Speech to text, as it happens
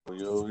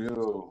Yo,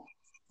 yo.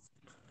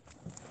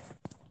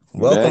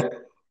 You Welcome, back?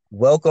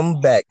 welcome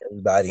back,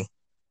 everybody.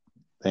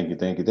 Thank you,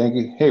 thank you, thank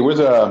you. Hey, where's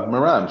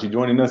Maram? She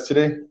joining us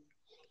today?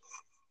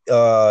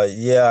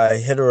 Yeah, I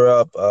hit her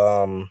up.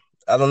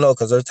 I don't know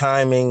because her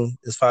timing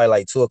is probably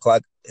like 2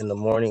 o'clock in the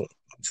morning,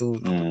 two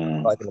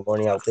Mm, o'clock in the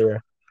morning out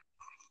there.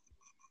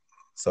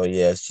 So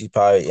yeah, she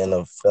probably end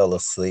up fell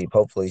asleep.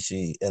 Hopefully,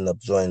 she end up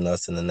joining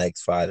us in the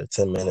next 5 to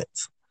 10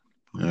 minutes.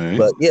 all right.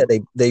 But yeah,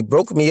 they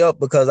broke me up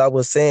because I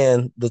was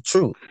saying the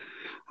truth.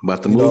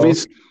 About the You know,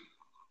 movies?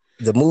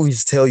 the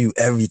movies tell you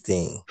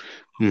everything.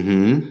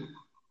 Mm-hmm.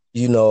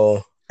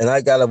 And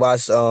I gotta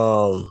watch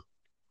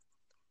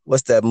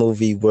what's that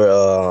movie where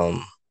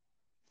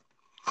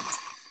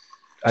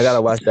I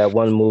gotta watch that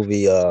one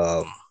movie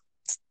that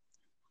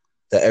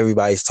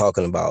everybody's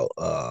talking about.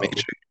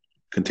 Matrix.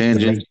 The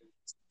Contingent. Ma-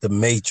 the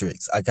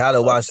Matrix. I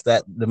gotta watch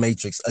that The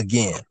Matrix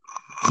again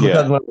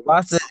because Yeah. when I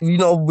watch it,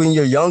 when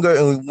you're younger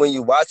and when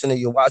you're watching it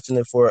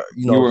for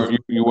You the weren't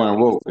first you time. weren't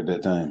woke at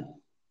that time.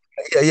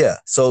 Yeah.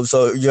 So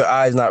your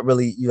eyes not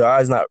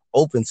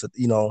open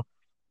to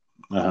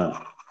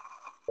Uh-huh.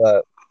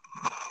 but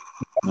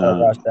I Uh,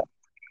 watch that.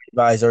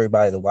 Advise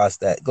everybody to watch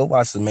that. Go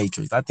watch The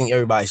Matrix. I think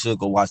everybody should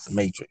go watch The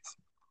Matrix.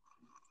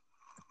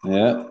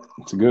 yeah,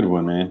 it's a good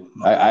one, man.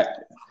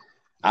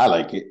 I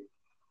like it.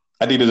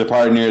 I think there's a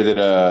part in there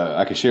that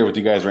I can share with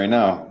you guys right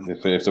now.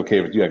 If it's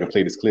okay with you, I can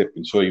play this clip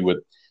and show you what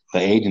the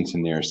agents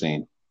in there are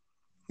saying.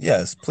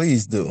 Yes,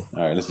 please do.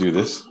 All right, let's do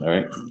this. All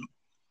right.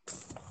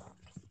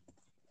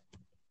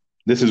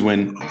 This is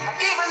when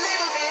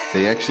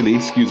they actually,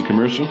 excuse the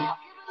commercial.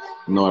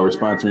 You know, I was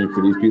sponsoring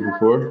for these people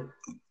for.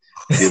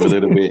 Give a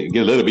little bit,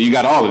 get a little bit. You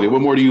got all of it.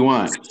 What more do you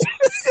want?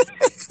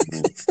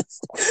 Yeah,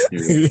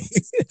 here we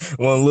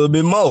go. Want a little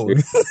bit more.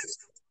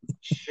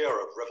 Share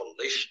of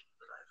revelation.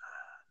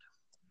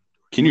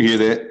 Can you hear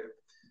that?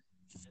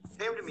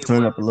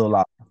 Turn up a little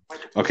loud.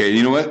 Okay,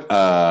 you know what?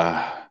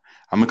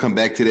 I'm gonna come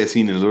back to that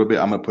scene in a little bit.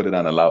 I'm gonna put it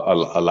on a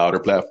louder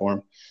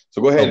platform.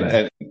 So go ahead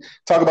Okay. and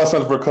talk about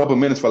something for a couple of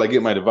minutes while I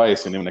get my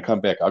device, and then when I come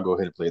back, I'll go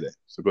ahead and play that.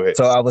 So go ahead.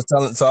 So I was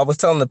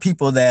telling the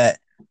people that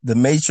the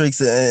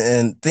Matrix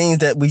and things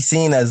that we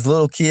seen as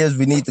little kids,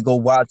 we need to go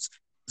watch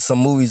some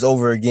movies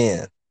over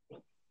again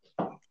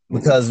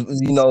because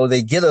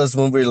they get us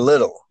when we're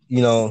little.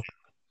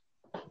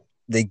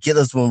 They get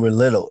us when we're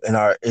little, and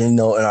our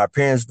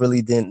parents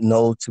really didn't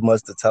know too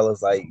much to tell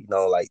us like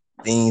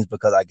things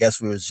because I guess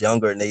we was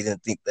younger and they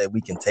didn't think that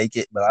we can take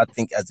it. But I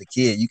think as a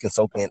kid, you can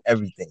soak in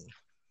everything.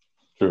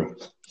 True.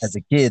 As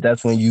a kid,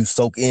 that's when you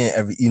soak in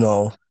every.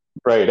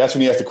 Right. That's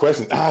when you ask the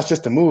question. It's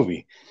just a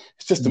movie.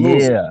 It's just a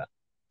movie. Yeah,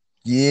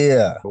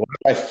 yeah. But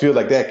I feel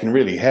like that can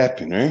really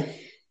happen, right?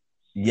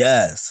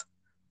 Yes,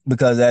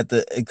 because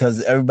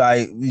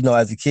everybody,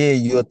 as a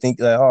kid, you'll think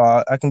like,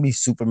 oh, I can be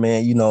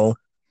Superman,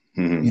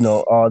 Mm-hmm.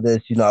 all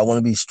this, I want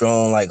to be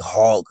strong like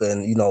Hulk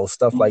and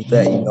stuff like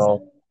that.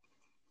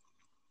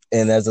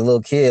 And as a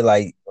little kid,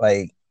 like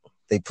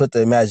they put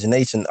the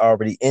imagination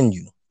already in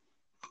you,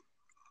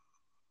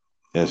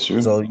 That's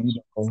true. so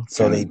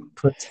Kind of. they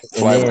put That's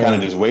and why we're kind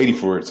of then just waiting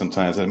for it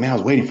sometimes. Like, man, I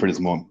was waiting for this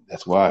moment.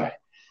 That's why,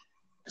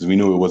 because we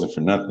knew it wasn't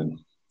for nothing,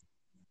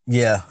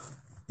 yeah,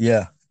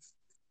 yeah, yeah,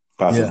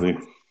 possibly.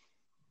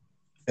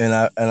 and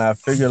I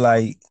figure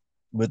like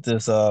with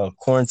this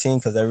quarantine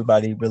because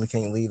everybody really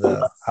can't leave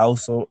the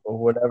house or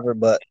whatever,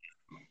 but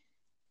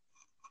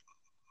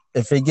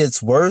if it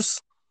gets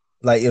worse,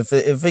 like if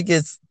it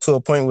gets to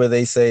a point where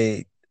they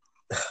say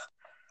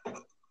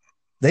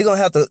they gonna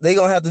have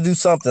to do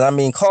something. I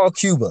mean, call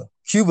Cuba,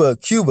 Cuba,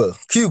 Cuba,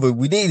 Cuba.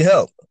 We need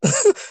help.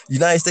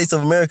 United States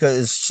of America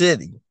is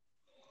shitty.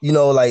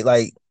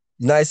 Like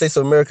United States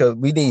of America,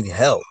 we need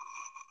help,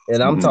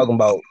 and I'm Mm-hmm. talking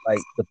about like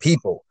the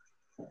people.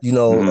 You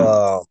know, Mm-hmm.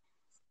 uh,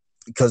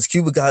 because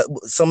Cuba got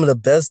some of the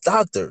best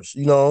doctors.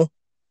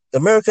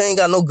 America ain't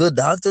got no good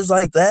doctors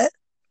like that.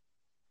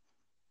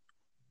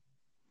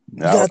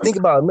 You Now, gotta think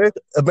about America.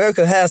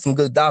 America has some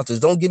good doctors.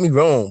 Don't get me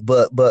wrong,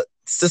 but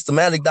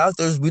systematic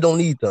doctors, we don't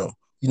need them.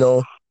 You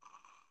know,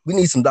 we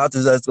need some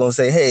doctors that's gonna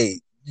say,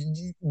 "Hey,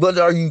 what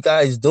are you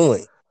guys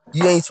doing?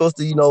 You ain't supposed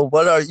to.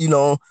 What are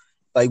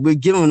like we're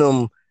giving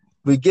them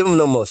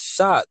a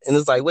shot, and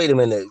it's like, wait a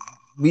minute,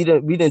 we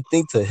didn't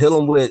think to heal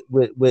them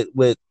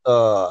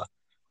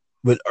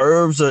with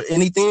herbs or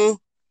anything.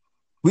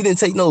 We didn't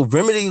take no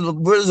remedy.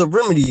 Where's the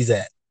remedies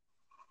at?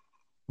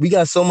 We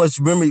got so much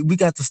remedy. We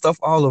got the stuff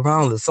all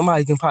around us.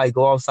 Somebody can probably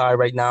go outside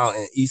right now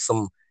and eat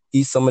some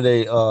of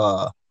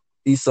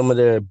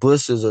their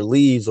bushes or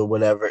leaves or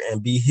whatever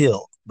and be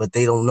healed. But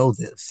they don't know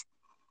this.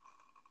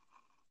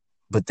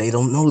 But they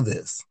don't know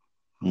this.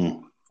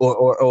 mm,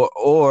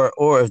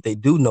 Or if they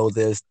do know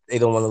this, they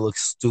don't want to look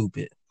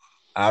stupid.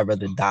 I'd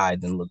rather die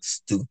than look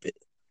stupid.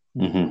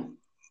 mm-hmm.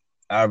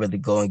 I'd rather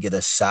go and get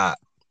a shot.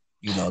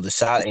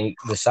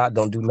 The shot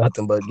don't do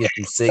nothing but get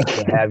you sick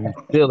and have you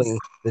feeling.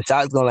 The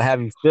shot's gonna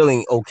have you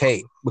feeling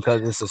okay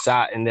because it's a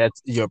shot and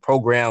that's your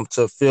program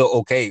to feel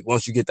okay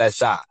once you get that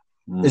shot.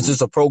 It's Mm.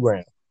 just a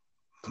program.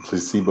 The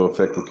placebo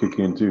effect will kick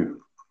in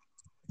too.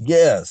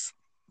 Yes,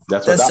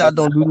 That's what That shot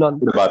doctors don't do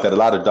nothing. about that. A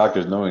lot of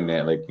doctors knowing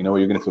that, like, you know,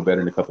 you're gonna feel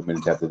better in a couple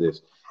minutes after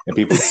this, and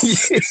people.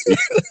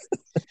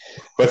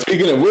 But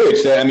speaking of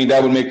which, I mean,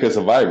 that would make us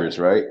a virus,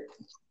 right?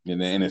 And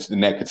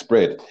that could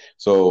spread.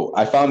 So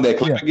I found that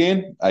clip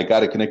again. I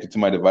got it connected to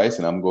my device,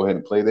 and I'm gonna go ahead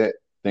and play that.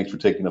 Thanks for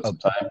taking up some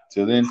time.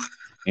 Till then,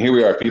 and here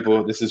we are,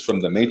 people. This is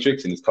from The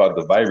Matrix, and it's called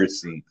The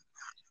Virus Scene.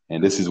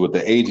 And this is what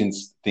the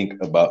agents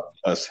think about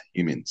us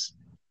humans.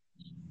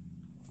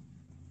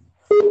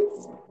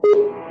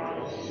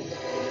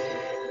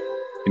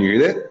 Can you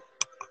hear that?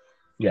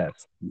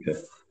 Yes. Okay.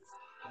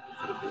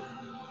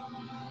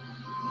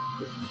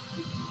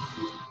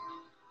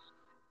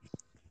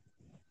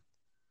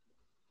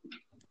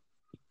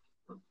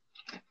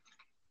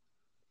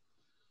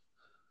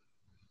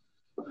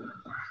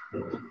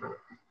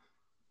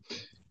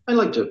 I'd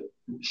like to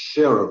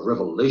share a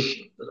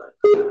revelation that I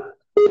had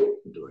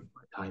during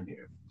my time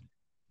here.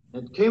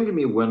 It came to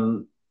me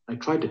when I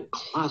tried to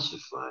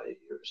classify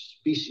your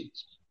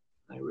species.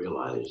 I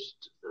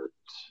realized that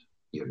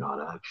you're not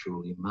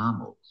actually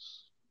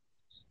mammals.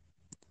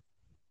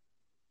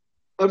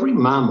 Every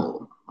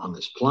mammal on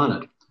this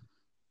planet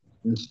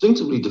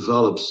instinctively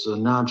develops a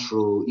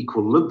natural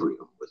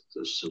equilibrium with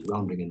the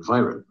surrounding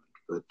environment,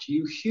 but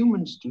you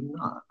humans do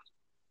not.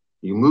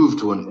 You move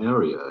to an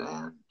area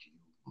and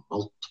you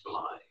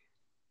multiply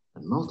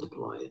and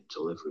multiply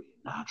until every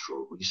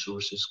natural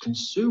resource is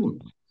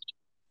consumed.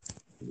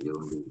 The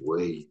only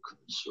way you can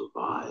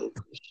survive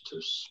is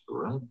to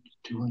spread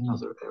to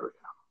another area.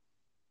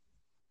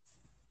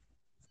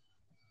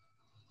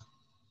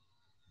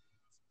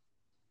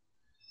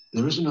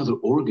 There is another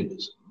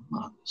organism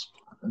on this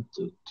planet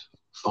that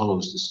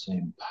follows the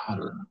same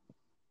pattern.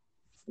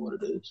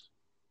 What it is?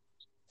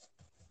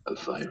 A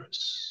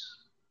virus.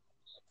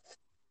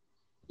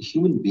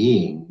 Human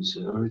beings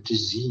are a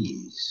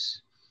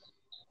disease,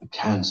 a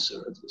cancer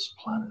of this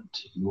planet.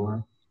 You are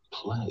a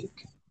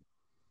plague.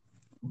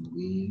 And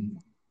we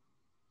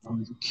are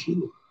the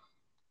cure.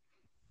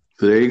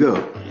 So there you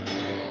go.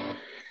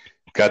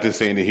 Got to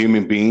saying the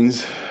human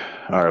beings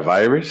are a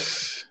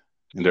virus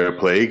and they're a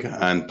plague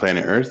on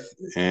planet Earth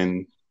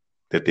and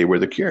that they were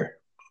the cure.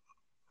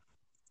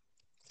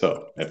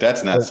 So if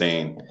that's not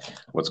saying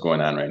what's going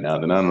on right now,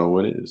 then I don't know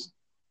what is.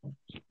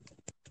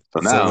 So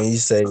now, when you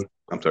say,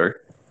 I'm sorry.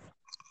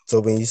 So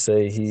when you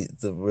say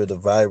we're the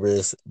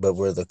virus, but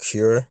we're the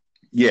cure?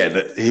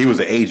 Yeah, he was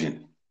an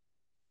agent.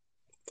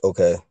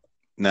 Okay.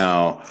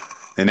 Now,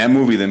 in that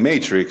movie, The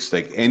Matrix,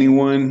 like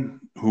anyone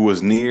who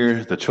was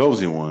near the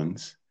chosen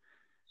ones,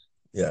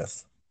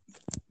 yes,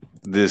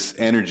 this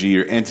energy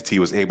or entity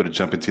was able to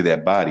jump into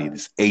that body.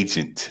 This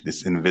agent,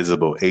 this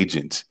invisible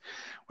agent,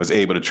 was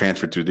able to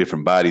transfer to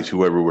different bodies,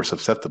 whoever were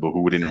susceptible,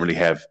 who didn't really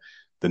have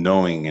the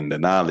knowing and the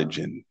knowledge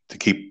and to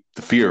keep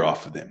the fear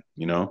off of them,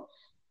 you know?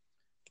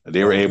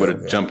 They were able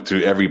to jump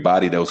to every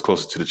body that was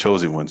closer to the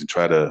chosen ones and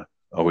try to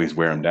always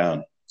wear them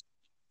down.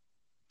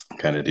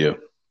 Kind of deal.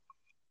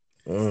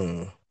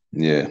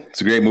 Yeah,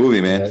 it's a great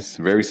movie, man. It's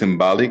very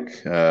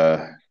symbolic.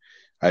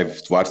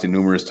 I've watched it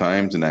numerous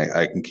times, and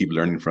I can keep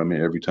learning from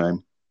it every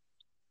time.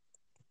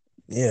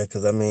 Yeah,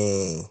 because I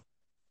mean,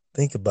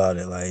 think about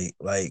it.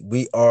 Like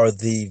we are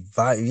the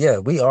virus. Yeah,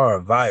 we are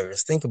a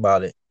virus. Think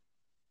about it.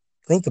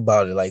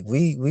 Like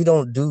we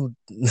don't do.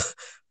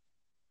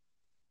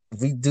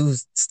 We do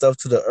stuff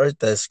to the earth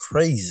that's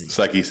crazy. It's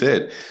like he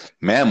said,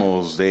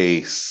 mammals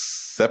they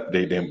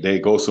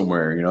go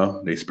somewhere. You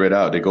know, they spread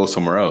out. They go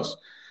somewhere else.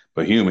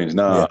 But humans,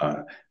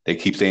 they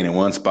keep staying in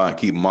one spot,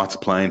 keep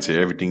multiplying till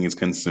everything is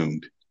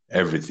consumed.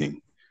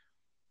 Everything.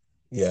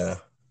 Yeah.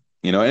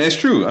 You know, and it's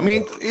true. I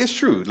mean, it's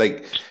true.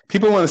 Like,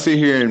 people want to sit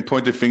here and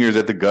point their fingers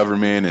at the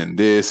government and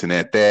this and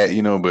at that,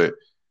 you know, but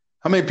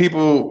how many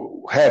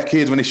people have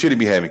kids when they shouldn't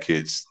be having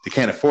kids? They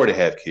can't afford to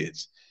have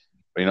kids.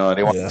 But, you know,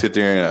 they want to sit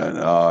there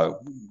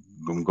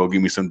and go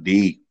give me some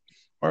D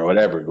or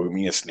whatever. Go give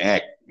me a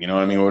snack. You know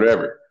what I mean?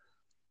 Whatever.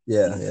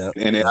 Yeah.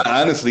 And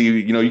honestly,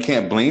 you know, you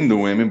can't blame the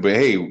women, but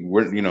hey,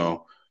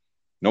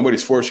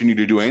 nobody's forcing you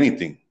to do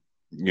anything,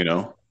 you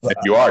know. If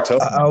you are, tell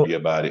somebody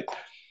about it.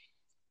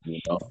 You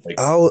know,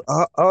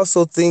 I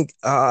also think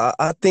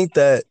I think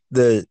that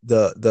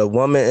the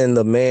woman and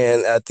the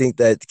man, I think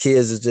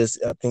kids is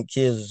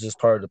just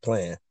part of the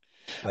plan.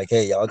 Like,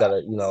 hey, y'all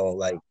gotta, you know,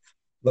 like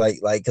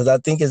because I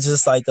think it's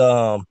just like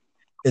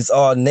it's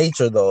all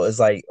nature though. It's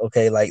like,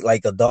 okay,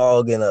 like a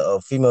dog and a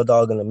female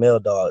dog and a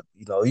male dog.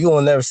 You know, you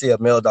will never see a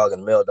male dog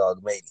and a male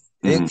dog mating.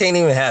 It can't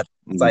even happen.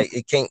 It's like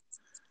it can't.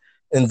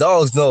 And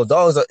dogs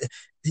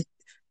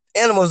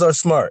animals are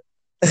smart.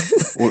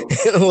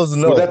 Animals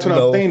know. Well, that's what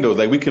I'm saying though.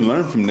 Like, we can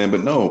learn from them,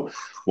 but no.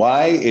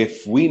 Why,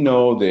 if we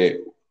know that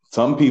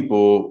some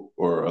people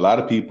or a lot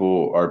of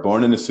people are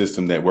born in a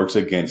system that works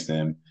against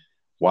them,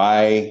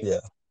 why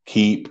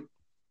keep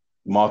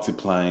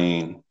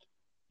multiplying,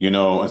 you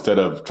know, instead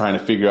of trying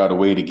to figure out a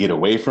way to get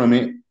away from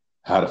it,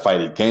 how to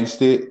fight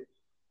against it,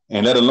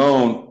 and let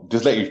alone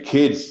just let your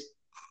kids,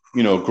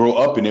 you know, grow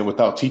up in it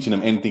without teaching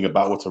them anything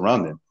about what's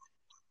around them.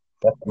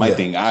 That's my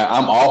thing.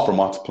 I'm all for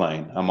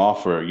multiplying. I'm all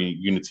for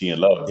unity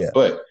and love. Yeah.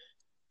 But,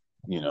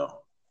 you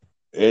know,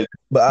 it's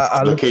But I look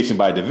at multiplication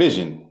by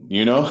division,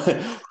 you know,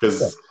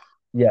 because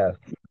yeah,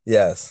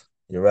 yes,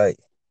 you're right.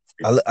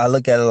 I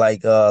look at it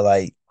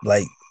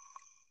like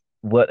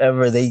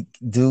whatever they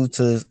do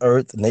to this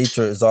earth,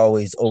 nature is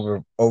always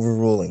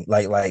overruling.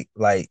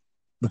 Like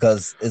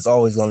because it's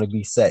always going to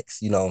be sex.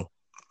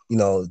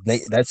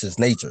 That's just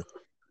nature.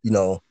 You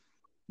know,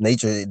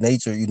 nature.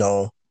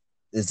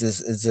 It's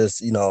just it's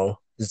just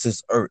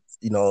earth.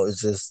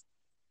 It's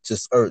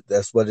just earth.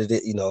 That's what it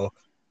is.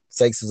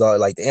 Sex is all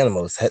like the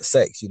animals.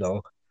 Sex.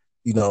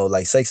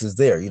 Like sex is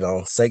there.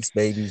 Sex,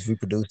 babies,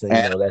 reproducing.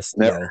 animals That's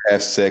never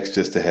have sex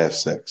just to have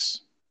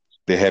sex.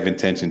 They have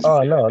intentions.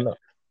 Oh no, no.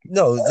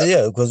 No,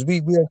 yeah, because we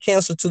are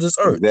cancer to this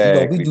earth. We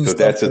Exactly. do So stuff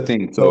that's the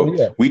thing. so So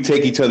yeah, we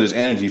take each other's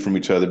energy from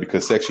each other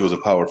because sexual is a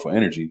powerful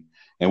energy,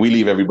 and we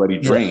leave everybody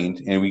yeah,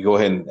 drained, and we go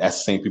ahead and ask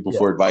the same people yeah,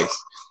 for advice.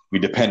 We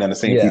depend on the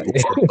same yeah, people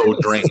who are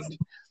so drained,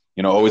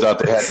 always out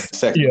there having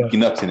sex, yeah,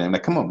 looking up to them.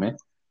 Like, come on, man.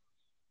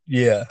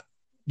 yeah,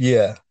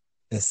 yeah.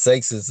 And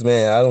sex is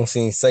man, I don't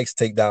see sex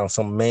take down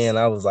some man.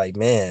 I was like,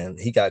 man,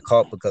 he got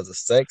caught because of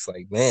sex.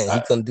 Like, man, he I,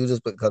 couldn't do this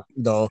because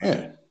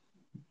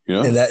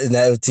yeah, and that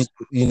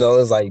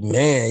it's like,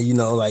 man,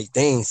 like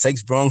dang,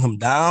 sex brought him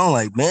down.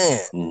 Like, man,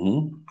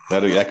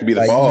 that could be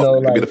the like fall. That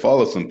could be like the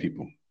fall of some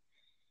people.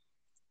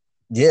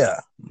 yeah,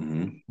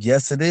 Mm-hmm.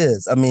 yes, it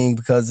is. I mean,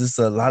 because it's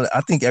a lot of.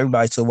 I think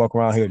everybody should walk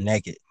around here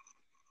naked.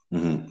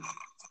 Mm-hmm.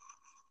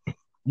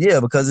 Yeah,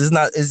 because it's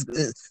not.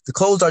 The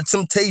clothes are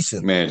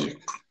temptation. Magic.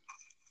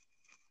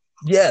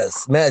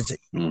 Yes, magic.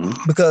 Mm-hmm.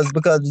 Because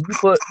you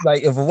put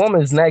like if a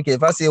woman is naked,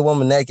 if I see a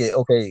woman naked,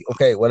 okay,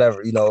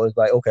 whatever, it's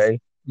like okay,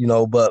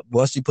 but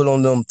once you put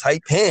on them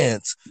tight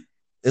pants,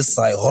 it's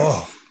like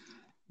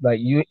like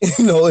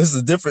it's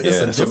a different,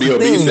 Yeah, it's a so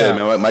different B.O.B. thing said,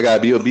 now. man, my guy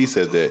B.O.B.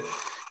 says that.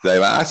 Like,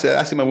 I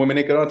see my woman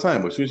naked all the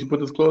time, but as soon as she put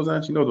those clothes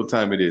on, she knows what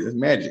time it is. It's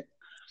magic.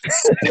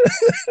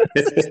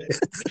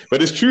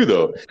 But it's true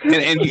though,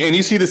 and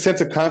you see the sense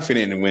of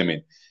confidence in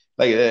women,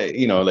 like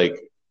like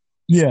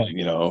Yeah,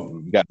 you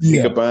got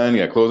yeah, makeup on,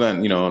 you got clothes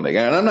on, like.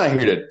 And I'm not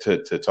here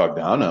to talk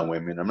down on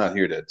women. I'm not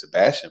here to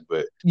bash them,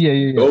 but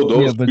yeah.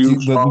 those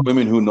few strong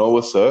women who know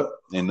what's up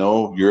and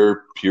know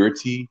your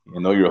purity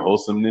and know your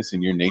wholesomeness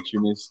and your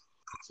natureness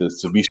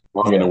to be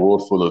strong in a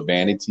world full of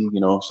vanity.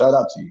 Shout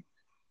out to you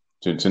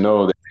to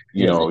know that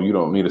yeah, you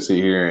don't need to sit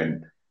here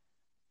and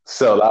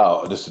sell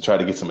out just to try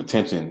to get some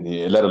attention,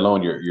 let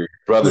alone your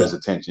brother's yeah,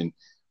 attention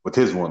with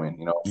his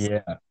woman.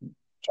 yeah,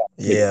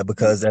 yeah.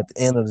 Because at the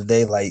end of the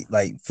day,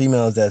 like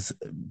females that's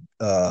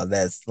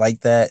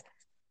like that,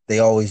 they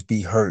always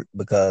be hurt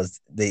because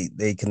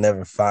they can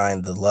never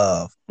find the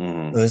love.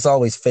 Mm-hmm. It's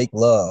always fake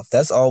love.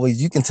 That's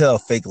always, you can tell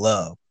fake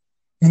love.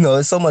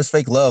 There's so much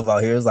fake love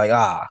out here. It's like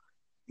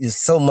it's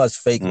so much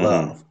fake Mm-hmm.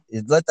 love.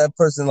 Let that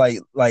person like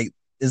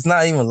it's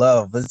not even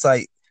love. It's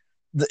like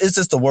it's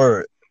just a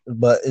word,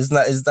 but it's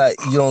not. It's not.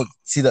 You don't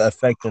see the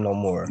affection no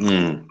more.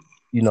 Mm.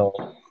 You know,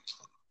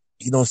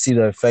 you don't see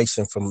the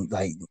affection from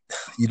like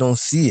you don't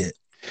see it.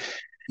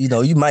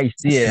 You might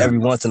see it every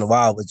once in a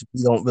while, but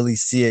you don't really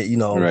see it.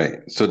 Right.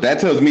 So that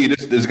tells me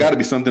there's got to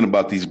be something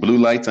about these blue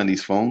lights on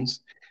these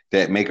phones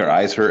that make our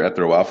eyes hurt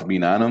after a while for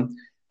being on them.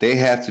 They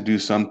have to do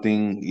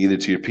something either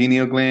to your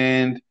pineal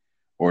gland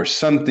or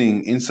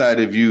something inside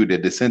of you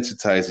that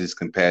desensitizes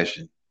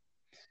compassion,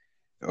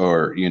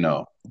 or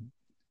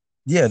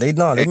Yeah, they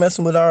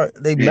messing with our.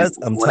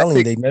 I'm telling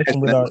you, they messing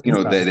with our.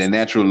 That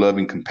natural love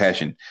and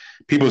compassion.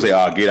 People say,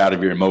 "Oh, get out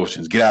of your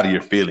emotions, get out of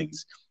your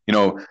feelings."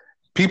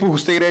 People who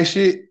say that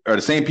shit are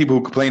the same people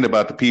who complain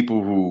about the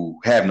people who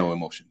have no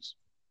emotions.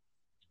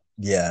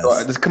 Yeah,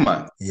 so just come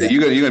on. Yeah.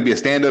 You're gonna be a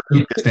stand-up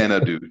dude. Stand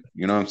up dude.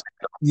 You know what I'm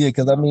saying? Yeah,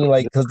 because I mean,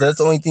 because that's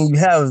the only thing you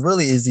have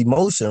really is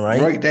emotion,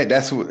 right? Right.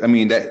 That's what I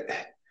mean.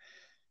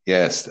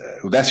 Yes,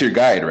 that's your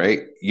guide,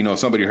 right?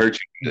 Somebody hurt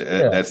you.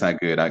 That's not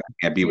good. I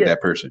can't be with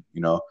that person.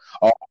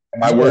 All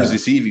my words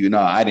deceive you. No,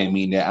 I didn't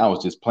mean that. I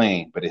was just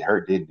playing, but it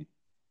hurt, didn't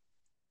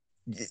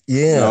it?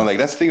 Yeah. Like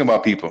that's the thing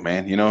about people,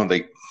 man.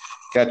 Like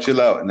gotta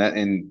chill out,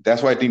 and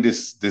that's why I think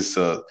this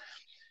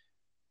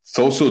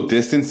social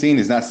distancing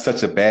is not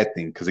such a bad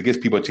thing because it gives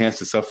people a chance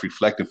to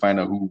self-reflect and find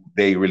out who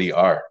they really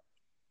are.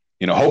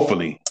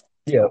 Hopefully.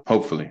 Yeah.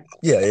 Hopefully.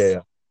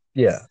 Yeah.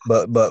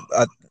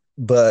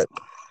 But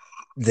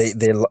they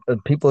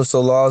people are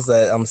so lost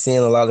that I'm seeing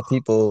a lot of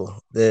people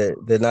they're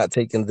not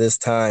taking this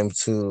time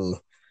to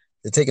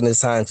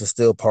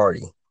still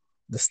party.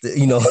 Still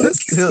do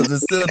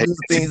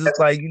things. It's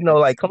like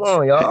like come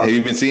on, y'all. Have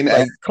you been seeing that?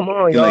 Like come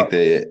on, y'all. Like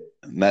that?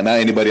 Not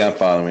anybody I'm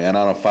following, and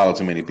I don't follow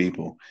too many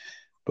people,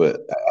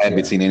 but I haven't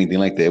been seeing anything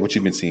like that. What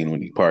you been seeing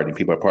when you party?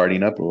 People are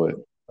partying up or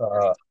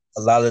what?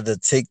 A lot of the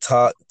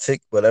TikTok,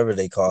 whatever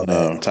they call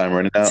that. Time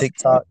running out.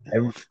 TikTok.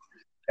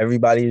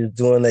 Everybody is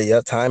doing that.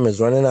 Your time is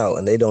running out,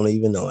 and they don't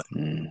even know it.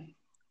 Mm.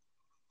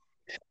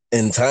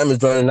 And time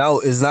is running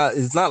out. It's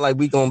not like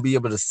we gonna be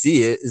able to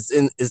see it.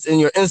 It's in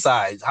your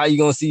insides. How you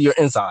gonna see your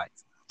insides?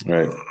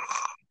 Right.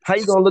 How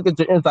you gonna look at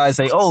your insides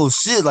and say, "Oh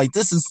shit, like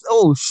this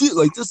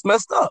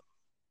messed up."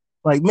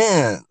 Like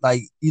man,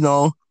 like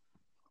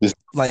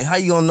like how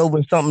you gonna know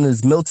when something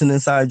is melting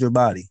inside your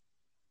body?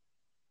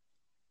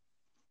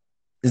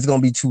 it's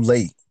gonna be too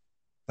late.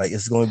 Like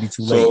it's going to be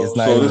too late. So, It's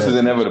not so even. this is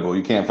inevitable.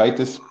 You can't fight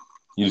this.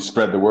 You just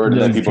spread the word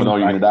and let people know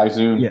you're gonna die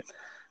soon. Yeah.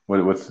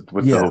 What's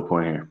the whole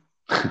point here?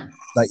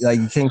 like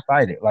you can't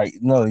fight it. Like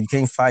no, you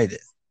can't fight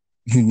it.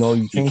 You know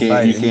you can't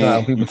fight it. You know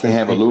how people can't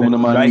have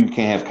aluminum on you. You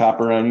can't have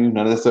copper on you.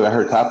 None of that stuff. I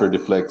heard copper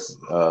deflects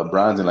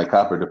bronze and like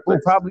copper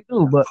deflects. Probably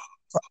do, but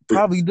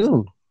probably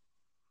do.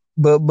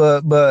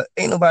 But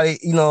ain't nobody.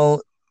 You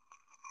know,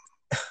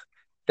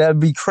 that'd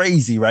be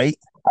crazy, right?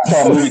 I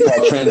saw a movie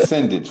called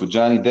Transcendence with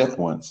Johnny Depp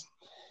once.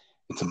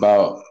 It's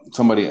about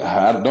somebody.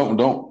 I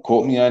don't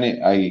quote me on it.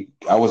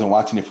 I wasn't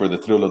watching it for the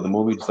thrill of the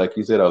movie, just like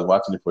you said. I was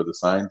watching it for the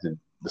signs and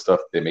the stuff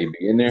that may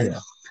be in there. Yeah.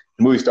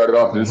 The movie started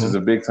off. This is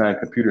a big time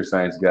computer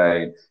science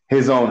guy.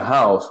 His own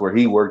house where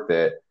he worked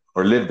at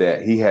or lived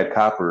at, he had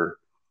copper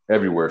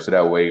everywhere, so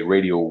that way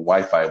radio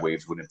Wi-Fi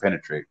waves wouldn't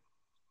penetrate.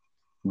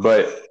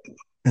 But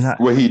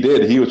what he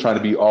did, he was trying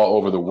to be all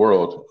over the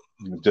world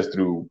just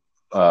through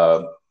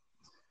how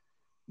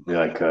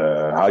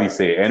do you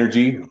say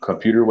energy,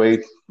 computer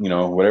wave,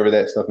 whatever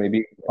that stuff may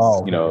be.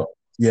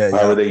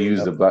 However they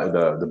use the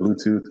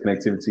Bluetooth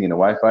connectivity and the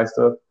Wi-Fi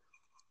stuff.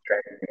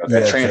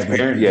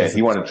 Transparent. Yeah,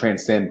 he wanted to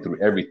transcend through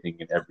everything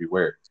and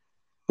everywhere,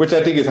 which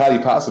I think is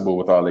highly possible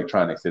with all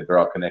electronics that they're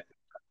all connected.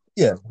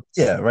 Yeah.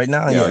 Right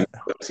now, you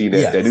see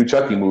that new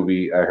Chucky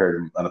movie. I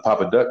heard on the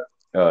Papa Duck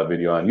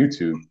video on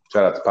YouTube.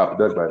 Shout out to Papa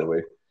Duck, by the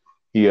way.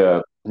 He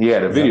had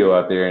a video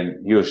out there,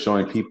 and he was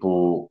showing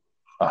people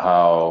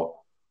how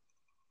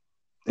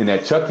in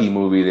that Chucky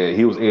movie that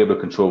he was able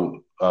to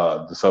control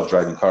the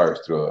self-driving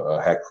cars through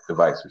a hacked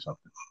device or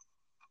something.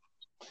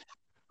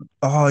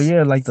 Oh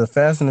yeah, like the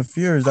Fast and the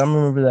Furious. I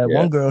remember that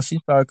one girl. She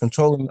started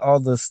controlling all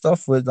the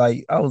stuff with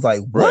I was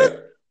like, what? Right.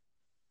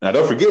 Now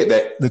don't forget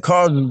that the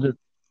cars.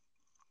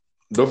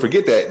 Don't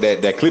forget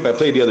that clip I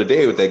played the other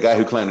day with that guy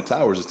who climbed the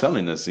towers is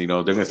telling us, they're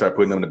going to start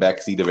putting them in the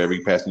back seat of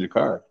every passenger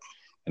car,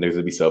 and there's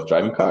going to be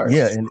self-driving cars.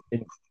 Yeah,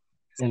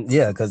 and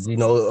because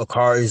a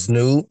car is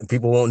new, and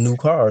people want new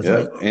cars.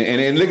 Yeah, right?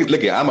 and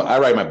look at I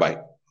ride my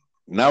bike.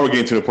 Now we're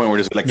getting to the point where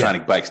there's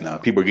electronic bikes now.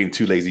 People are getting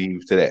too lazy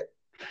to that,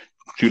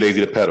 too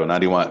lazy to pedal. Now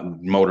they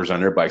want motors on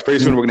their bikes.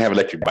 Pretty soon we're going to have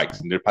electric bikes,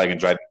 and they're probably going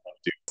to drive them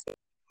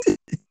too.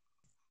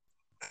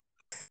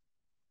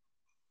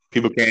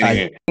 People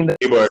can't.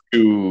 People are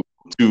too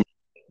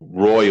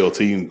royal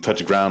to even touch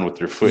the ground with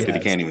their foot that they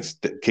can't even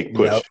kick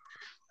push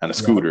on a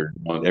scooter.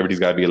 Everybody's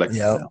got to be electric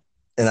now.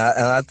 And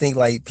I think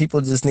like people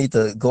just need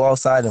to go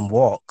outside and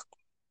walk.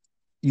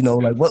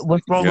 Like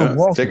what's wrong with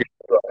walking? Take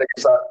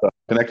a shot,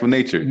 connect with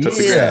nature. Touch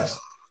the grass.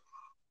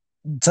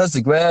 Touch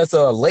the grass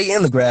or lay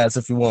in the grass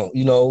if you want.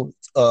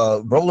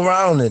 Roll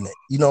around in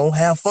it.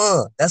 Have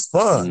fun. That's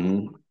fun.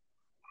 Mm-hmm.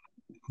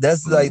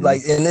 That's like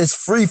and it's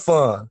free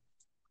fun.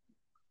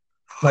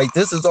 Like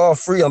this is all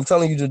free. I'm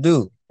telling you to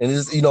do. And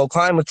it's,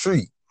 climb a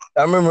tree.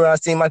 I remember I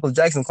seen Michael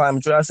Jackson climb a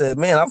tree. I said,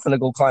 man, I'm finna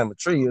go climb a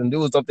tree. And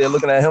dude was up there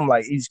looking at him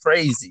like he's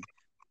crazy.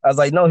 I was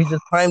like, no, he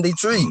just climbed a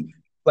tree.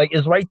 Like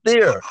it's right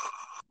there.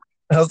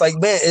 I was like,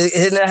 man,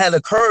 it had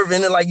a curve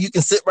in it. Like you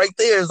can sit right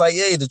there. It's like,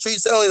 hey, the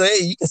tree's telling you,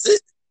 hey,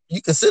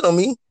 you can sit on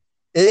me.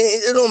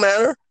 It don't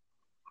matter.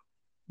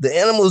 The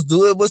animals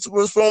do it. What's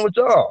wrong with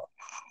y'all?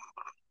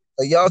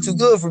 Like y'all too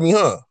good for me,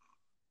 huh?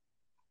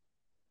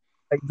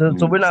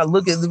 So we're not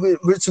looking.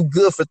 We're too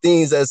good for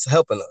things that's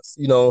helping us.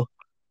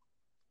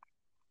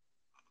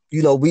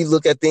 We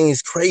look at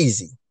things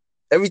crazy.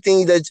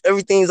 Everything's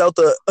out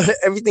there.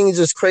 Everything is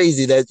just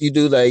crazy that you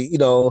do. Like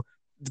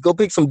go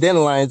pick some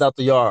dandelions out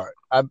the yard.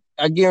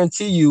 I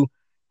guarantee you,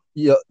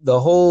 the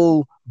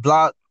whole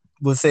block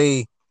will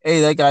say,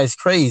 "Hey, that guy's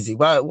crazy.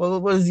 Why?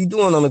 What is he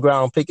doing on the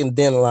ground picking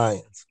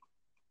dandelions?"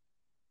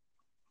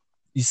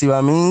 You see what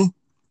I mean?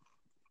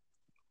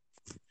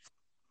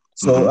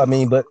 So I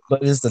mean, but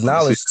it's the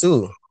knowledge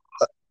too.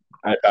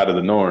 It's out of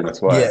the norm.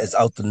 That's why. Yeah, it's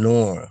out the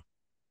norm.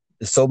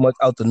 It's so much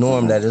out the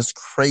norm that it's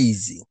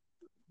crazy.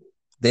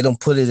 They don't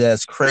put it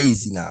as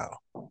crazy now.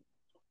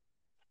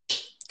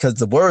 Because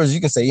the words,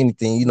 you can say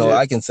anything.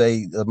 I can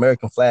say the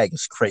American flag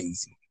is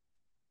crazy.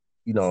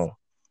 Like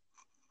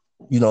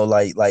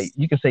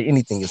you can say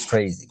anything is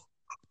crazy.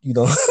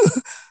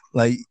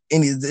 Like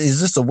it's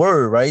just a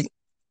word, right?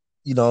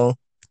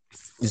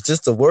 It's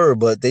just a word,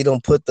 but they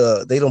don't put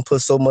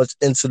so much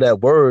into that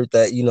word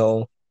that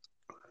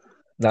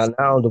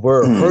now the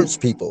word hurts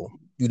people.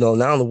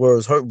 Now the word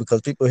is hurt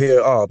because people hear,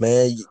 oh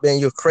man,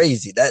 you're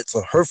crazy. That's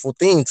a hurtful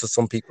thing to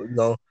some people.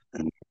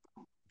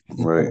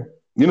 Right.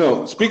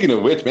 Speaking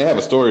of which, man, I have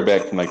a story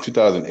back from like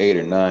 2008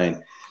 or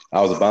 9.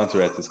 I was a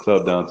bouncer at this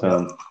club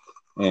downtown,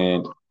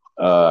 and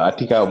I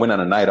think I went on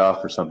a night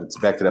off or something. It's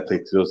back to that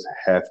place. It was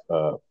half,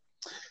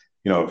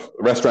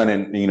 restaurant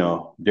and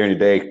during the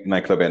day,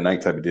 nightclub at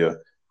night type of deal.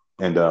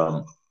 And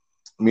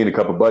me and a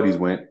couple buddies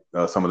went.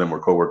 Some of them were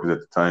coworkers at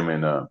the time,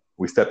 and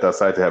we stepped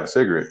outside to have a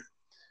cigarette.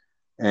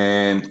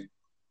 And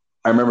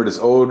I remember this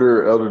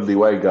elderly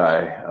white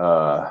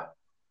guy,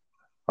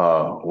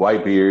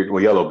 white beard,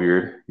 yellow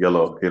beard,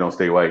 yellow. They don't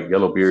stay white.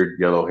 Yellow beard,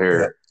 yellow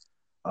hair.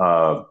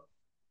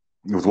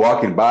 He was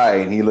walking by,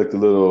 and he looked a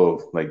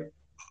little like,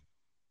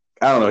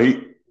 I don't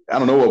know. I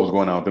don't know what was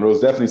going on with him. There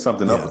was definitely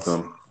something up with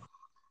him.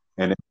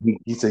 And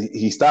he said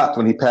he stopped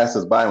when he passed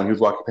us by when he was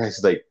walking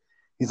past.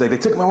 He's like, they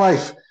took my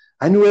wife.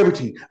 I knew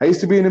everything. I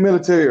used to be in the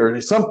military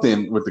or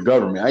something with the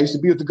government. I used to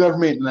be with the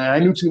government and I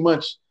knew too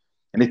much.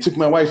 And they took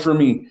my wife from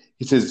me.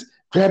 He says,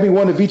 grab me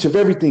one of each of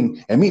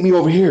everything and meet me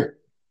over here.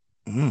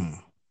 Mm.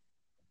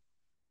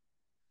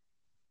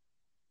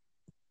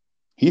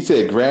 He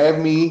said, grab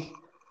me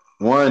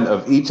one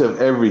of each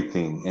of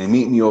everything and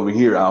meet me over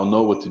here. I'll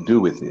know what to do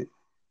with it.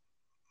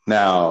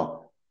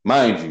 Now,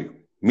 mind you,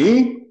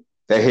 me,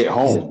 that hit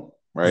home,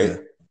 right? Yeah.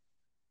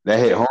 That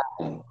hit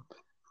home.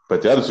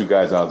 But the other two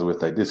guys I was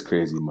with, like, this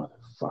crazy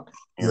motherfucker.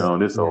 You know,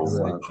 this old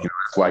man. You know,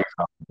 that's why he's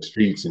out in the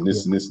streets and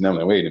this and this. And I'm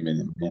like, wait a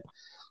minute, man.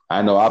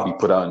 I know I'll be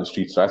put out in the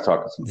streets. So I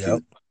talk to some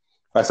truth.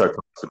 I start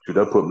talking some truth.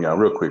 They'll put me out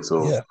real quick.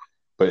 So,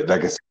 but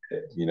like I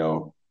said, you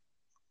know,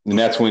 and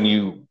that's when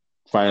you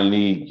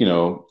finally, you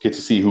know, get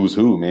to see who's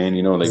who, man.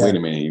 You know, like, wait a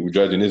minute, you were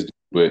judging this dude,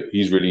 but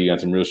he's really on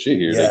some real shit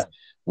here. Like,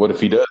 what if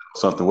he does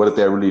something? What if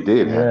that really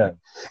did happen?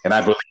 And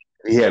I believe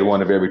he had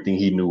one of everything.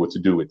 He knew what to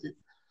do with it.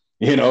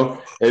 You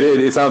know,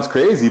 it sounds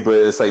crazy, but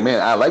it's like,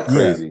 man, I like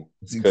crazy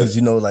because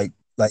you know, like,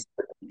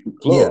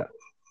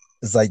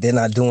 it's like they're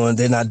not doing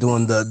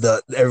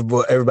the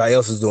everybody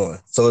else is doing.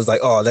 So it's like,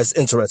 oh, that's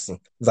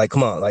interesting. It's like,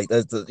 come on, like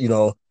that's the, you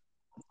know,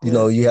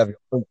 you have.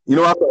 You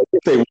know, I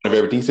say one of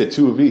everything. He said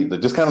two of each,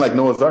 just kind of like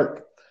Noah's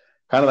Ark,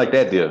 kind of like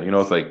that deal. You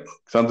know, it's like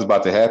something's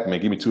about to happen, man.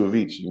 Give me two of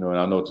each, you know, and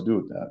I know what to do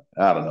with that.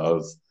 I don't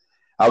know.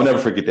 I will never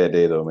forget that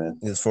day, though, man.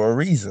 It's for a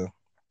reason.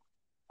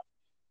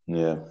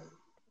 Yeah.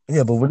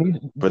 Yeah, but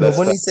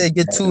when he said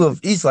get two of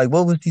each, like,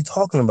 what was he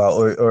talking about?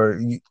 Or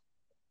it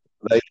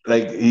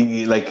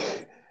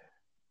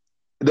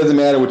doesn't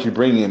matter what you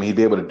bring him, he'd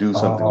be able to do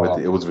something with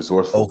it. It was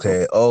resourceful.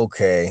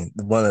 Okay.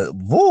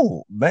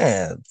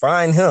 Man,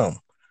 find him.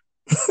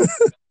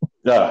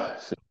 Yeah.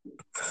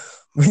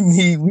 We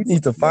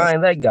need to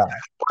find that guy.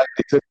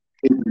 They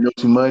took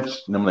too much,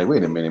 and I'm like,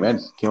 wait a minute, man, I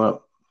just came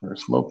up and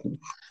smoking.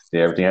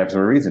 Yeah, everything happens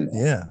for a reason.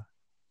 Yeah.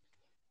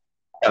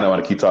 I don't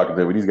want to keep talking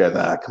to him, but these guys,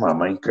 come on,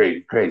 man,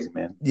 crazy,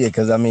 man. Yeah,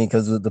 because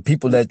the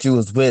people that you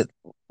was with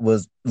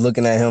was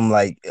looking at him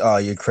like, oh,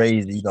 you're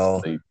crazy, you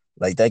know,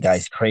 like that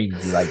guy's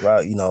crazy, like,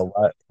 well, you know,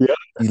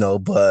 you know,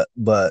 but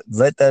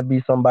let that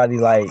be somebody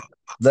like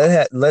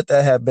let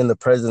that have been the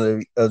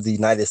president of the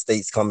United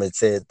States come and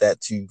said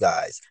that to you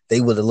guys. They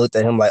would have looked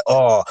at him like,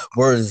 oh,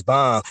 word is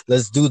bomb,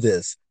 let's do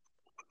this.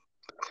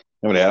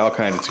 I mean, they had all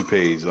kinds of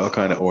toupees, all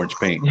kind of orange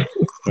paint,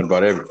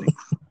 about everything.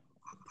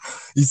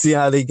 You see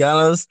how they got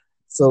us?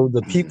 So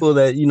the people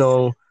that, you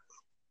know,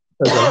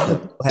 a lot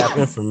of people have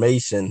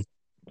information,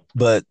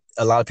 but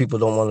a lot of people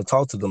don't want to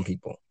talk to them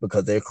people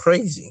because they're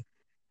crazy.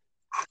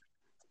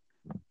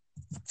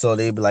 So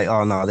they'd be like,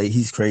 oh, no,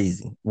 he's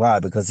crazy. Why?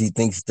 Because he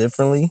thinks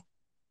differently?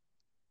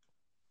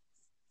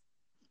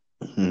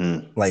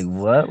 Mm-hmm. Like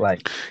what?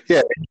 Like,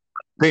 yeah,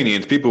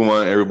 opinions. People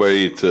want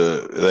everybody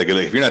to, like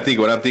if you're not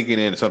thinking what I'm thinking,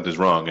 then something's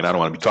wrong, and I don't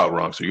want to be taught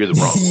wrong, so you're the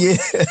wrong one.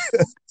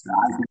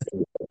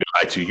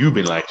 You've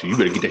been lied to. You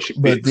better get that shit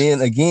fixed. But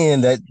then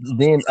again, but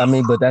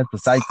that's the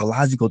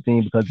psychological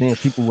thing, because then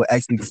people will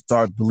actually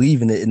start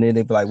believing it, and then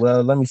they'd be like,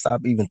 well, let me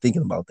stop even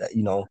thinking about that,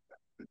 you know.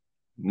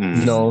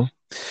 You know.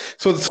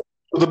 So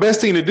the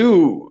best thing to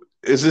do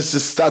is just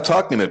stop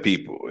talking to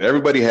people.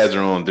 Everybody has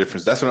their own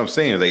difference. That's what I'm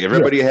saying. Like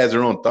everybody has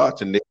their own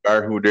thoughts, and they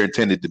are who they're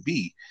intended to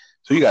be.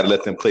 So you got to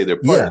let them play their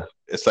part. Yeah.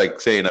 It's like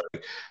saying,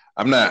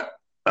 I'm not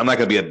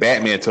gonna be a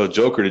Batman. Tell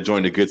Joker to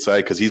join the good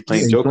side because he's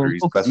playing Joker.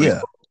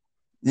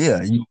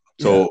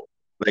 So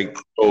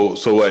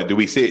what do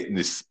we sit and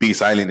just be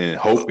silent and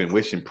hope and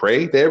wish and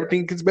pray that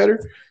everything gets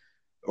better,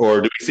 or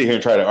do we sit here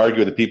and try to argue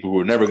with the people who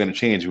are never going to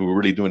change, who are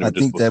really doing? I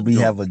think that we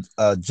have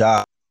a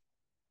job.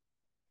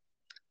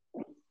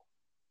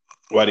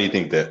 Why do you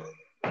think that?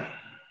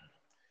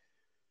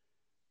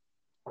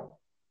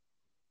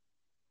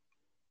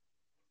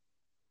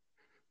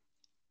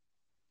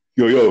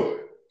 Yo,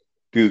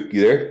 Duke,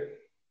 you there?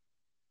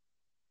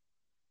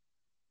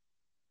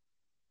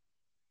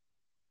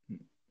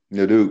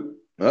 No, Duke.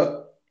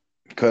 Oh,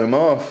 cut him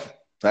off.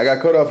 I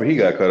got cut off, or he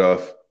got cut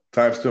off.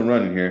 Time's still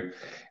running here.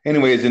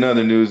 Anyways, in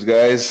other news,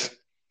 guys,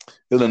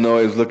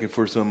 Illinois is looking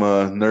for some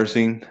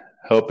nursing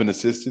help and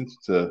assistance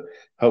to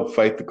help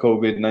fight the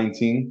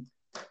COVID-19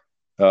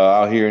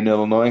 out here in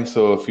Illinois.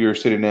 So if you're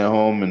sitting at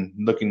home and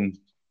looking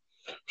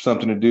for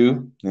something to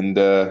do and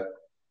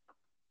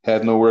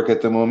have no work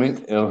at the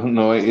moment,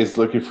 Illinois is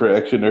looking for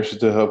extra nurses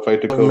to help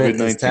fight the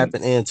COVID-19. Is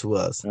tapping into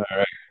us. All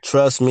right.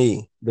 Trust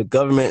me, the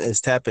government is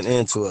tapping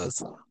into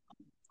us.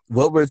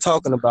 What we're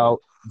talking about,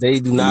 they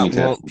do not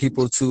want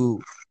people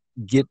to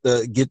get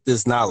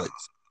this knowledge.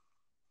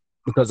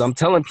 Because I'm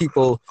telling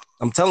people,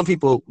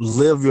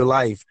 live your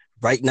life.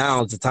 Right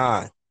now is the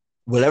time.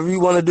 Whatever you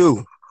want to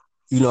do,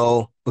 you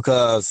know,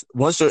 because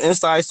once your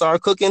inside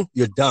start cooking,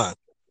 you're done.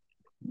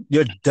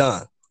 You're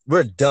done.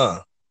 We're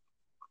done.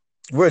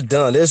 We're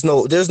done. There's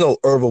no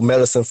herbal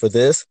medicine for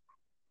this.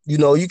 You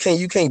know, you can't,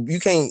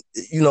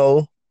 you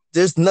know,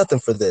 there's nothing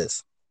for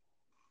this.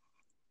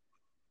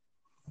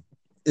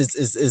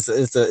 the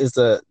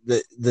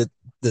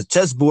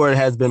chessboard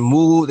has been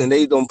moved and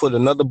they don't put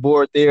another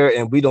board there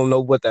and we don't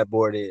know what that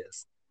board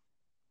is.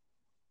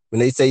 When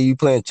they say you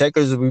playing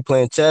checkers or we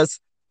playing chess,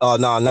 no,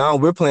 now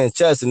we're playing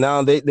chess and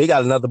now they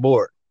got another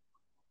board.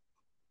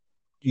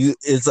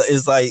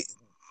 It's like,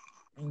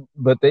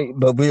 but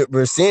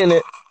we're seeing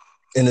it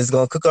and it's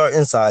gonna cook our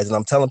insides. And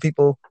I'm telling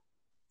people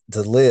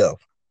to live.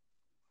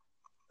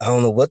 I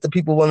don't know what the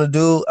people want to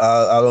do.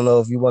 I don't know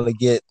if you want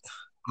to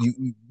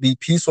you be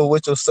peaceful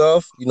with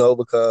yourself,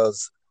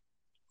 because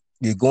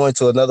you're going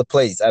to another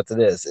place after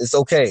this. It's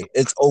okay.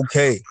 It's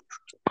okay.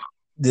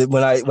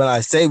 When I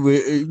say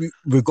we're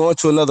going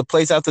to another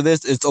place after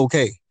this, it's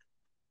okay.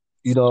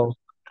 Are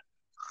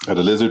the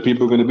lizard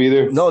people going to be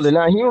there? No, they're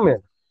not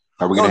human.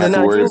 Are we going to have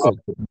to worry about?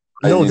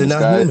 No, they're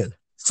not human.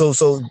 So.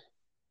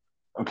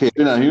 Okay,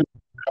 they're not human.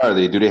 Are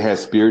they? Do they have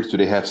spirits? Do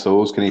they have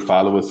souls? Can they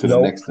follow us to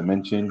the next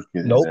dimension?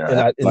 Nope,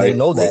 and they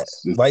know that.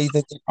 Why you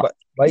think?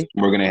 Why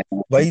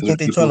you think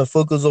they're trying to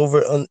focus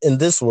over in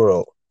this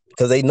world?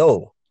 Because they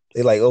know.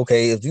 They're like,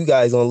 okay, if you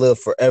guys gonna live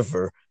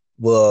forever,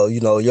 well,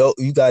 you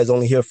guys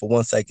only here for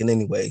 1 second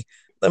anyway.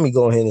 Let me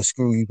go ahead and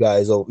screw you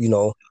guys over.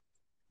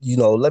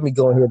 Let me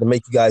go ahead and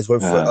make you guys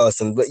work for us,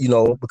 and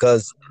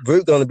because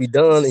we're gonna be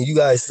done, and you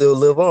guys still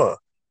live on.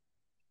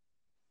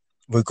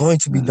 We're going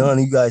to be done,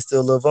 and you guys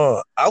still live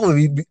on. I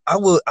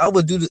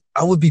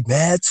would be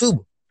mad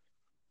too.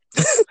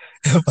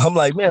 I'm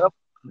like, man.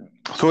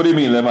 So what do you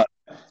mean, Lemma?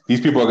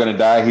 These people are going to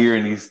die here,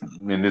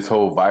 and this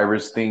whole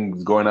virus thing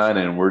is going on,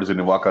 and we're just going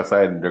to walk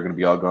outside, and they're going to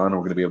be all gone, and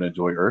we're going to be able to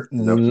enjoy Earth?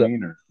 Is that what you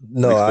mean? Or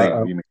no.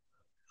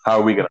 How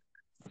are we going to?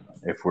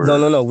 If we're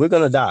no, we're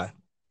going to die.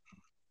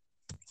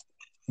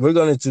 We're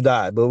going to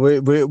die, but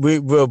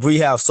we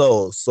have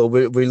souls, so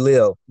we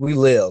live. We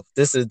live.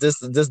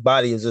 This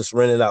body is just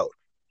rented out.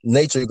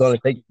 Nature is going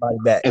to take your body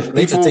back.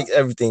 Nature takes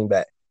everything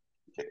back.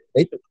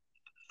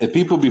 If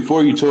people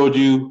before you told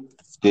you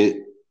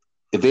that,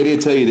 if they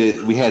didn't tell you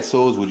that we had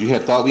souls, would you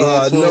have thought we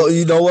had souls? No,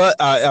 you know what?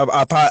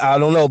 I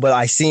don't know, but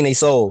I seen a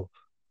soul.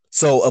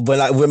 So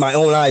with my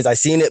own eyes, I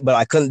seen it, but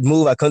I couldn't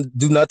move. I couldn't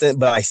do nothing,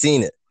 but I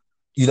seen it.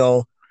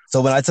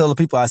 So when I tell the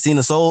people I seen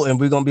a soul and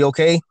we're gonna be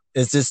okay,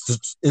 it's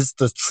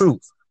the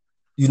truth.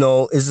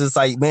 It's just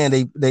like, man,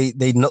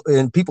 they know,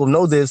 and people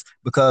know this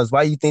because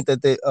why you think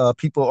that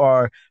people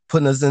are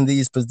putting us in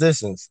these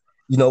positions?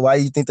 Why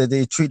you think that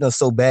they treat us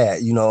so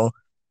bad? You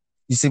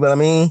see what I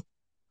mean?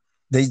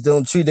 They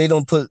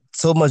don't put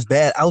so much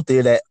bad out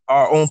there that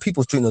our own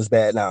people treating us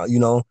bad now.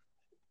 You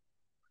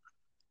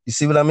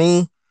see what I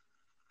mean?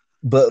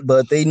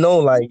 But they know,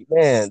 like,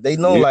 man, they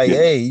know, like,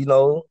 hey,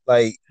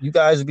 like, you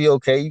guys will be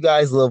okay. You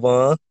guys live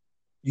on,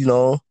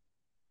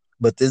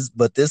 But this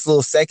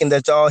little second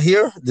that y'all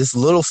here, this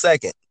little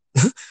second,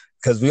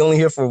 because we only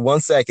here for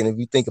 1 second if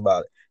you think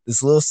about it.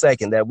 This little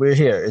second that we're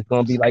here, it's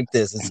gonna be like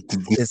this.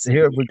 It's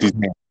here. Just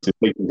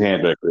take his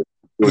hand back there.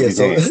 Yeah.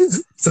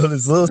 So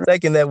this little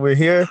second that we're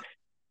here,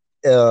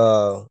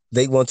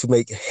 they want to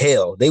make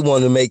hell. They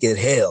want to make it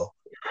hell.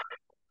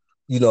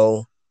 They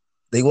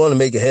want to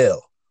make it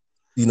hell.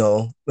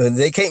 And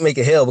they can't make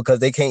it hell because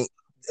they can't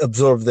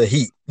absorb the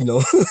heat.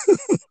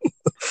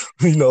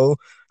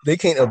 They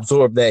can't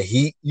absorb that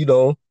heat.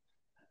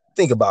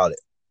 Think about it.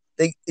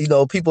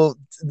 People,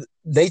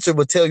 nature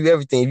will tell you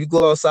everything. If you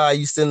go outside,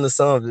 you sit in the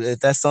sun. If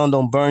that sun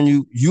don't burn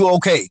you, you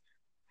okay.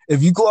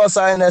 If you go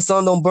outside and that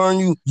sun don't burn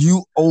you,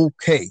 you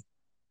okay.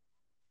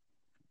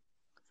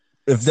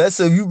 If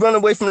you run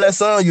away from that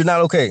sun, you're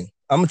not okay.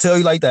 I'm gonna tell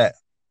you like that.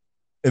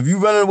 If you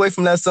running away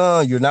from that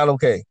sun, you're not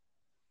okay.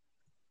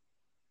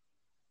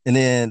 And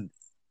then,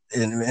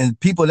 and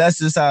people, that's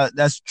just how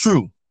that's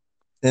true.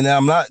 And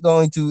I'm not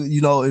going to,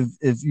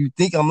 if you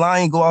think I'm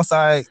lying, go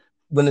outside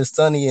when it's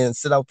sunny and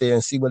sit out there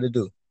and see what it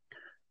do.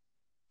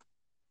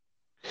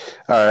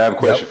 All right, I have a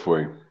question for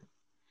you.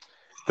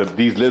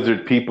 These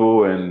lizard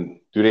people, and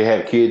do they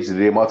have kids? Do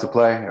they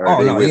multiply?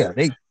 Are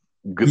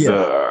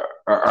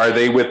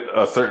they with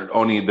a certain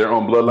only their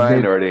own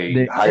bloodline, or are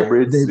they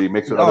hybrids? They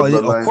mix with other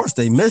bloodlines? Of course,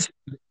 they mix.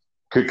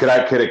 Could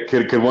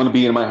one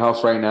be in my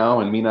house right now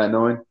and me not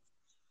knowing?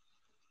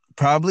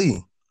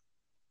 Probably,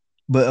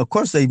 but of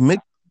course they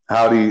mix.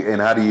 How do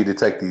you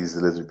detect these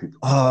lizard people?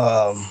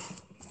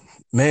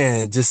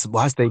 Man, just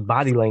watch their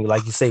body language.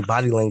 Like you say,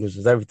 body language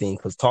is everything,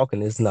 because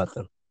talking is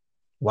nothing.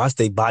 Watch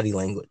their body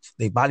language.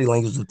 Their body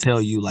language will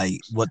tell you like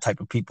what type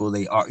of people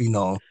they are.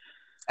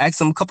 Ask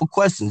them a couple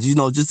questions.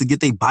 Just to get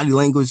their body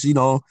language. Ask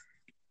them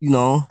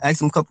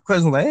a couple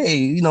questions like,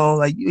 hey,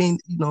 like you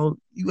ain't,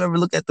 you ever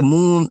look at the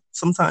moon?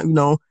 Sometime,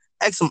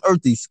 ask some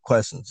earthy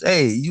questions.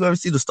 Hey, you ever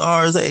see the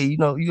stars? Hey,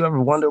 you ever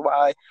wonder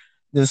why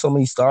there's so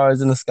many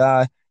stars in the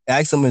sky?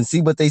 Ask them and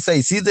see what they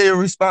say. See their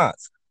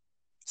response.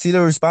 See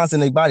their response in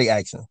their body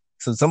action.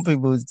 So some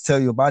people tell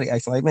you a body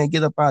action like, man,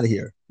 get up out of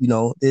here.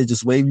 They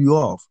just wave you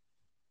off.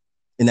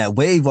 And that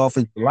wave off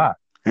is a lot.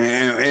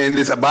 And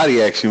it's a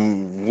body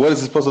action. What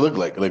is it supposed to look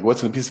like? Like,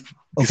 what's the piece?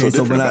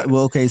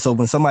 So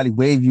when somebody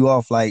wave you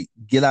off, like,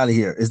 get out of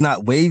here. It's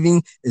not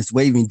waving. It's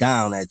waving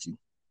down at you.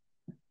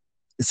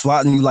 It's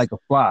swatting you like a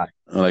fly.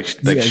 Yeah, like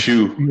it's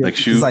shoe, like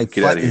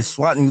get out of here. it's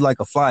swatting you like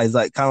a fly. It's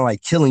like kind of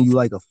like killing you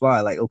like a fly.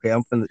 Like, okay,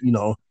 I'm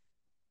finna,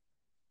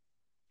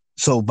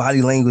 So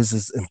body language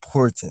is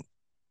important.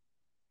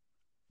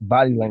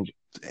 Body language.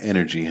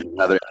 Energy,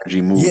 how their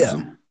energy moves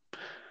Yeah.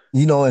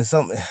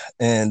 them.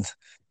 And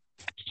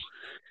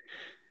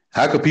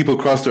how could people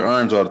cross their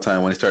arms all the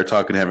time when they start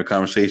talking and having a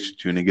conversation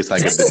with you and it gets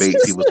like a debate?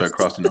 People start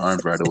crossing their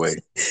arms right away.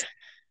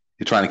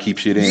 You're trying to keep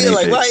shit in. Yeah,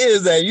 like why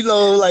is that?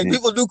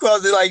 People do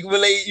cross it like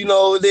when they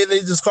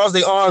just cross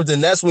their arms,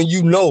 and that's when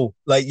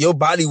like your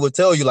body will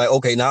tell you, like,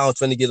 okay, now I'm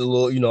trying to get a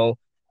little,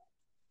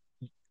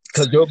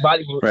 because your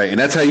body will, right, and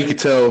that's how you can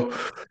tell.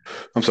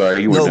 I'm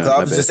sorry, you were done. I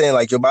was just saying,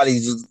 like, your body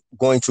is just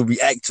going to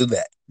react to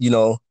that,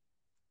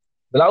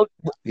 But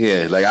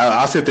yeah, like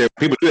I'll sit there.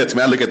 People do that to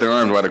me. I look at their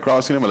arms while they're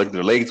crossing them. I look at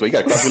their legs. Well, you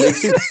got to cross your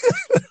legs too.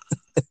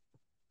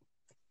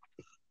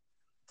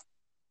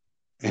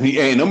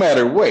 And no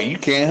matter what, you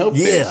can't help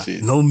that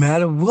shit. No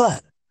matter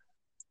what.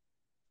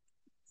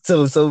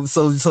 So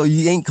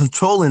you ain't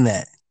controlling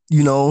that,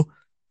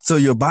 So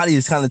your body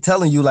is kind of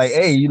telling you, like,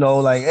 hey,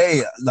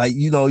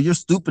 you're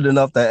stupid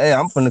enough that, hey,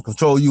 I'm finna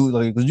control you,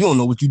 like, because you don't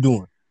know what you're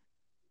doing.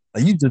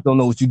 Like, you just don't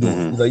know what you're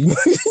doing. Mm-hmm.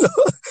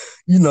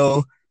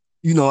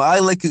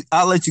 Like,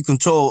 I let you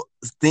control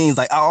things.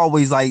 Like, I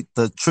always like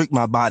to trick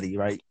my body,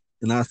 right?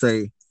 And I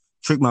say,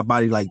 trick my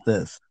body like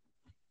this.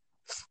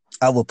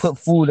 I will put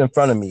food in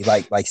front of me,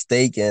 like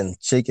steak and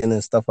chicken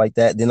and stuff like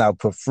that. Then I'll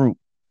put fruit.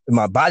 And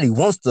my body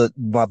wants the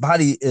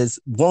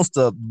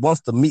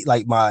meat,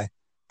 like I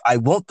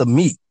want the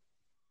meat.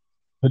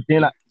 But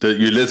then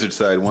your lizard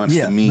side wants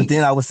the meat. But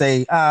then I would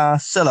say,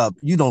 shut up.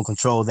 You don't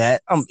control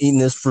that. I'm eating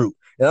this fruit.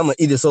 And I'm going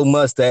to eat it so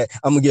much that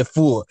I'm going to get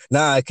full.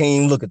 Now I can't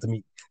even look at the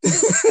meat.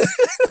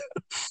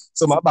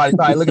 So my body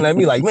started looking at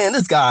me like, man,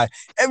 this guy,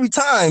 every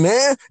time,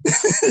 man.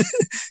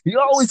 He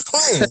always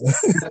playing.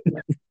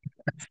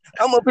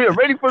 I'm up here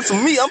ready for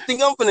some meat. I'm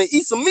thinking I'm going to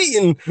eat some meat.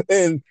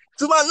 And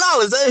to my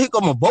knowledge, here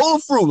come a bowl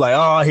of fruit. Like,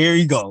 oh, here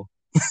you go.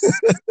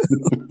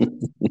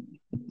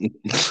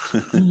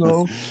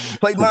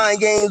 Play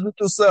mind games with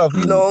yourself,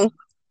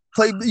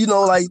 play,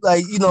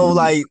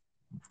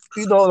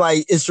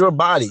 like it's your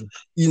body,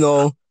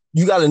 you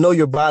got to know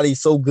your body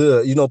so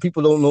good.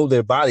 People don't know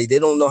their body. They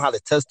don't know how to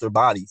test their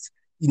bodies.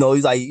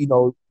 Like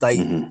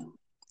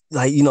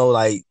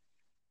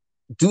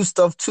do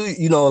stuff too,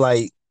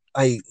 like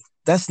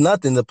that's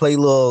nothing to play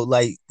little,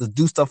 like to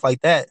do stuff like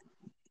that.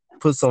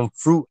 Put some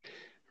fruit,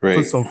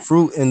 put some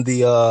fruit in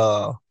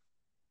the,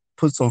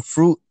 put some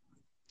fruit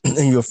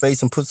in your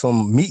face and put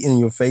some meat in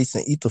your face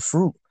and eat the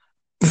fruit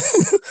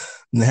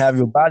and have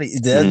your body.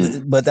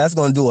 But that's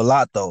going to do a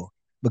lot though,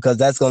 because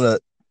that's going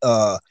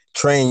to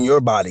train your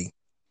body,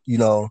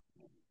 So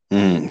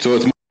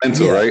it's more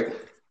mental, right?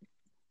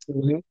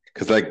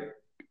 Because like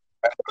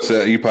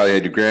so you probably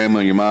had your grandma,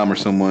 your mom, or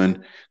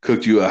someone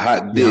cooked you a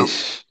hot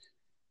dish,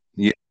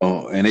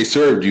 and they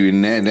served you,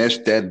 and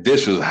that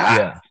dish was hot.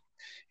 Yeah.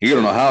 You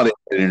don't know how they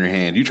had it in your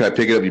hand. You try to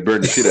pick it up, you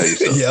burn the shit out of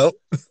yourself.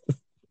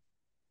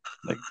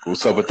 Like,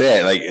 what's up with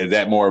that? Like, is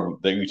that more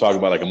like you talk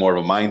about, like a more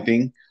of a mind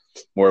thing,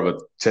 more of a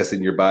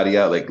testing your body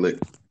out? Like, look,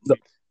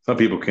 some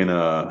people can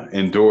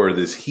endure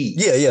this heat.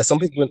 Yeah. Some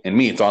people, and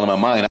me, it's all in my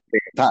mind. I'm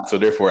hot, so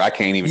therefore, I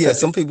can't even. Yeah,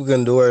 some people can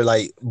endure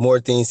like more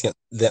things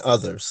than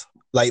others.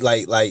 Like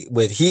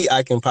with heat,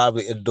 I can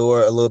probably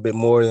endure a little bit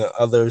more than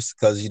others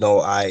because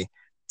I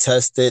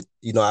test it.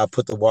 I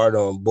put the water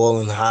on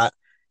boiling hot,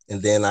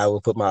 and then I will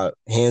put my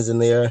hands in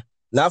there,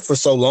 not for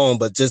so long,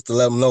 but just to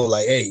let them know,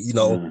 like, hey,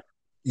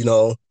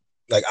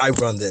 like I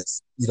run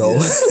this,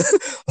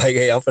 like,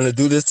 hey, I'm gonna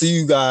do this to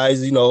you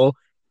guys,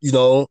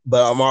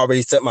 but I'm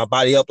already set my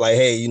body up, like,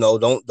 hey,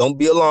 don't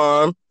be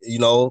alarmed,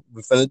 we're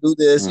gonna do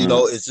this,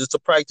 it's just a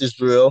practice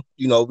drill,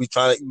 we're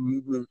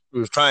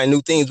trying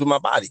new things with my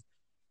body,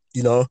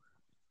 I'm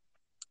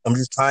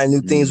just trying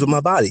new things with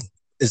my body.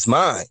 It's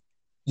mine,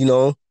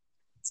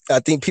 I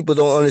think people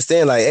don't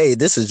understand, like, hey,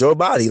 this is your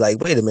body. Like,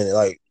 wait a minute,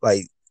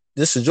 like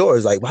this is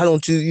yours. Like, why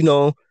don't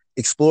you,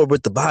 explore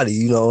with the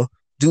body, do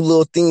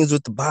little things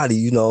with the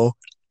body, they're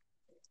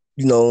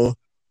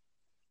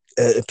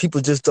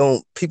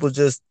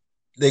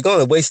going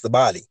to waste the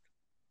body.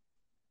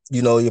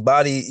 Your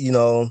body,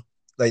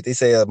 like they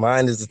say, a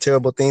mind is a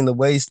terrible thing to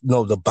waste.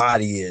 No, the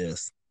body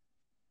is.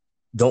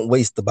 Don't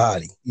waste the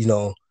body.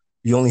 You're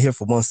only here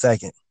for 1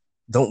 second.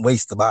 Don't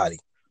waste the body.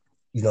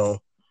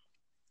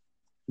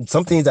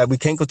 Some things that we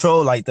can't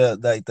control, like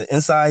the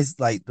insides,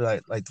 like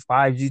the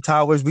 5G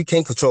towers, we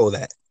can't control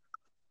that.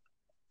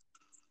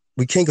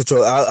 We can't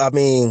control. I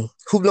mean,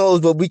 who knows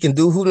what we can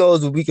do? Who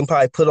knows if we can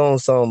probably put on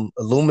some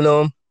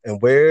aluminum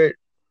and wear it?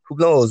 Who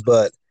knows?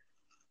 But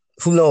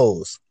who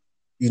knows?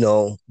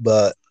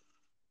 But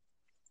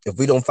if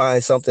we don't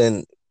find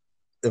something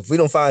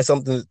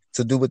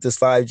to do with this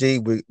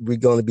 5G, we're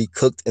going to be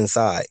cooked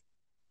inside,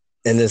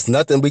 and there's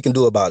nothing we can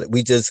do about it.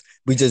 We just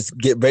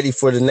get ready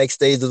for the next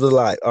stage of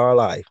our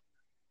life.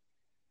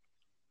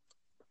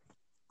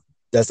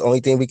 That's the only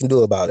thing we can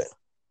do about it.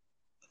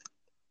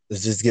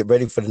 Is just get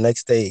ready for the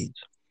next stage.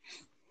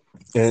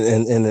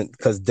 And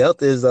because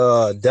death is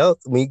death,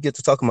 when you get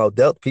to talking about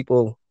death,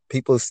 people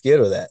are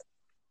scared of that.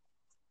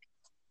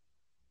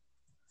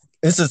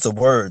 It's just a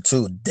word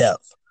too,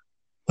 death.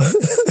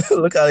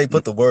 Look how they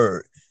put the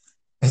word.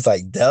 It's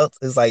like death.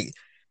 It's like,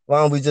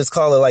 why don't we just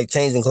call it like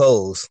changing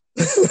clothes?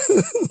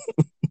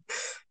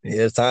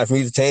 Yeah, it's time for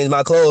me to change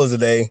my clothes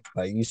today.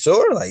 Like, you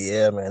sure? Like,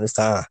 yeah, man, it's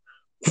time.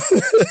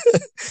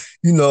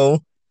 You know,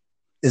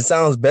 it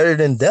sounds better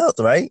than death,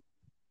 right?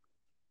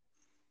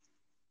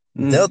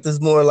 Death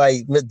is more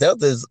like,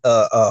 death is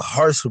a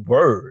harsh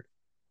word.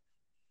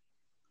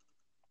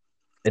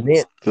 And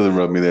then doesn't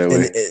rub me that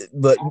way.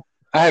 But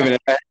I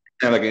haven't had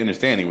like an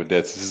understanding with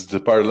that. This is a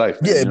part of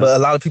life, man, yeah, you know? but a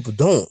lot of people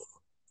don't.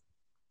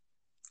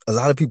 A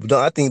lot of people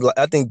don't. I think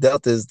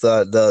death is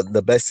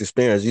the best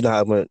experience. You know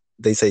how when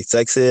they say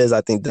sex is,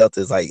 I think death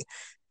is like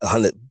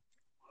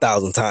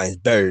 100,000 times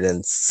better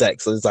than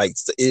sex. So it's like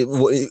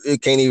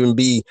it can't even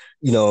be,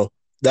 you know.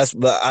 That's,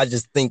 but I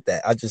just think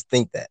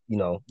that, you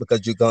know,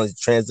 because you're going to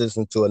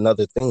transition to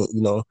another thing,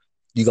 you know.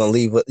 You're gonna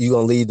leave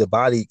the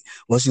body.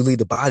 Once you leave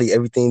the body,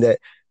 everything that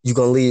you're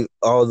gonna leave,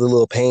 all the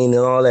little pain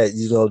and all that,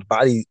 you know, the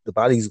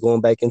body's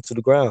going back into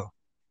the ground.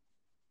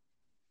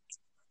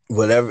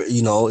 Whatever,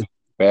 you know.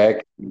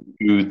 Back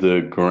to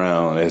the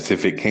ground as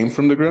if it came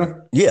from the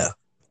ground. Yeah,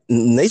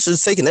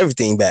 nature's taking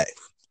everything back.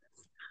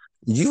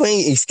 You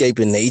ain't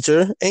escaping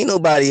nature. Ain't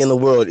nobody in the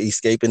world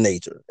escaping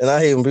nature. And I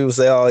hate when people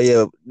say, "Oh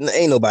yeah,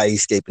 ain't nobody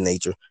escaping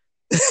nature."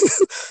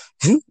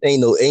 ain't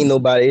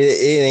nobody.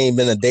 It ain't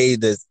been a day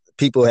that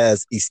people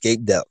has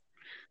escaped death.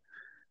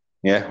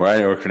 Yeah, well,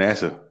 I work for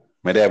NASA.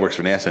 My dad works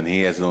for NASA, and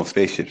he has his own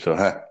spaceship. So,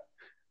 how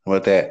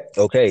about that?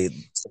 Okay,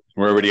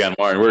 we're already on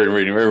Mars. We're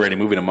already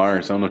moving to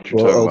Mars. I don't know what you're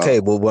talking about. Okay,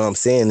 but what I'm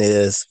saying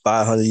is,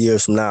 500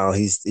 years from now,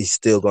 he's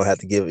still gonna have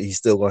to He's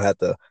still gonna have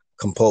to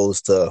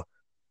compose to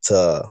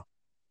the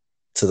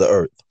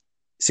Earth.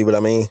 See what I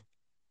mean?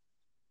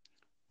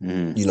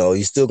 You know,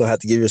 you still gonna have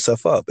to give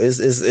yourself up.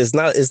 It's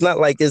not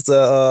like it's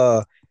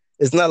not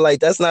like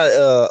that's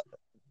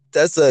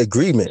an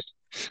agreement.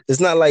 It's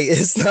not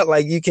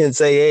like you can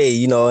say, hey,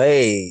 you know,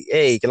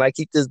 hey, can I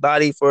keep this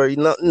body for, you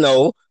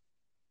know?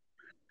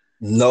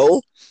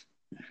 No.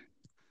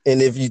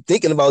 And if you're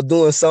thinking about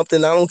doing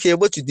something, I don't care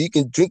what you do.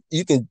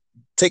 You can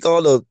take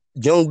all the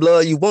young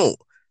blood you want,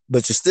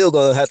 but you're still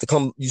gonna have to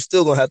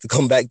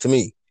come back to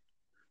me.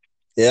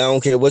 Yeah, I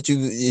don't care what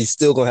you're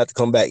still gonna have to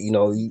come back. You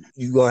know,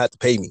 you're gonna have to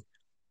pay me.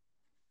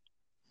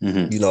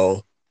 You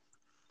know.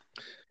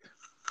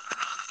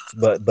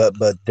 But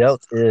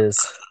death is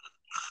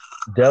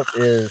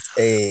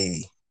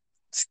a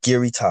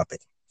scary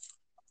topic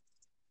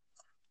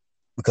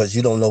because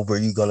you don't know where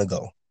you're gonna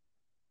go.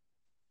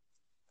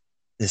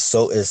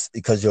 It's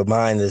because your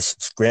mind is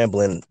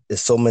scrambling.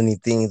 There's so many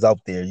things out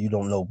there. You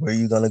don't know where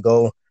you're gonna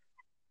go,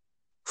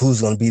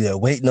 who's gonna be there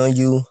waiting on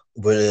you.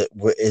 Where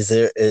is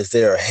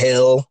there a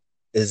hell?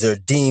 Is there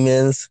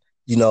demons?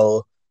 You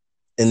know,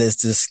 and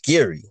it's just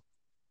scary.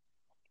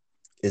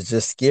 It's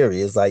just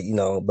scary. It's like, you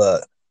know,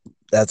 but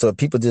that's what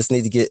people just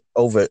need to get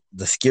over,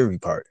 the scary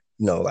part.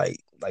 You know, like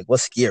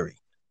what's scary?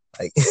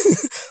 Like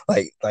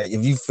like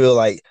if you feel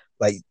like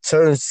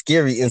turn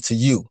scary into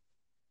you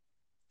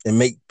and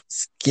make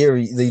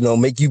scary, you know,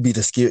 make you be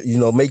the scary, you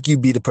know, make you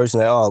be the person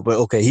that, oh, but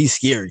okay, he's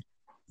scary.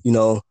 You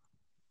know,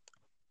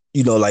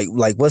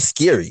 like what's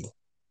scary?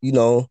 You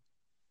know,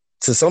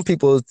 to some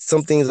people,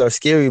 some things are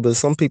scary, but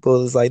some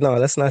people it's like, no,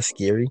 that's not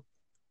scary.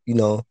 You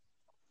know,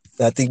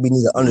 I think we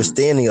need an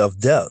understanding of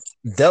death.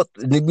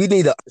 We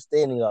need an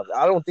understanding of it.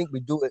 I don't think we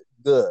do it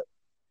good.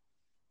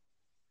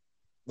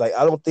 Like,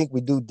 I don't think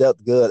we do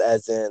death good,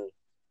 as in,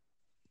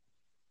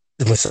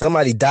 when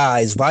somebody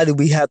dies, why do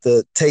we have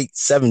to take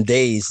 7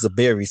 days to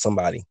bury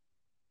somebody?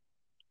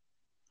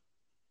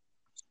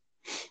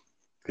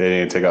 They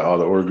didn't take out all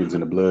the organs in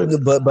the blood.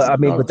 But I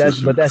mean, but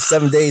that's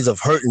 7 days of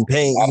hurt and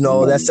pain. You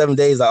know, that's 7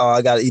 days. Like, oh,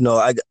 I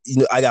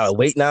gotta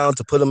wait now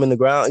to put them in the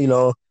ground. You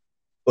know,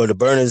 or to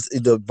burn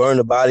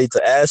the body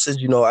to ashes.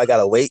 You know, I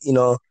gotta wait. You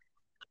know,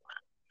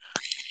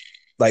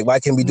 like, why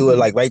can't we do it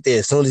like right there?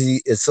 As soon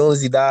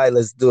as he died,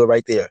 let's do it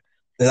right there.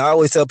 And I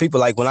always tell people,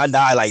 like, when I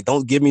die, like,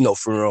 don't give me no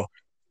funeral.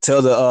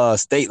 Tell the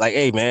state, like,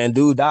 hey man,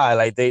 dude died.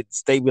 Like, they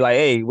state be like,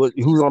 hey, who's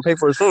gonna pay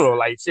for his funeral?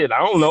 Like, shit, I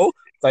don't know.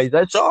 Like,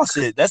 that's y'all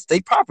shit. That's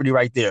state property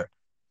right there.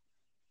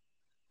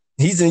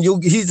 He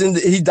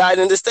died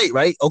in the state,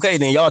 right? Okay,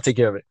 then y'all take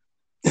care of it.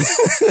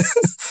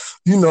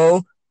 You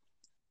know,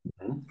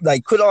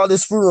 like, quit all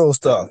this funeral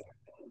stuff.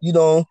 You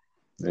know,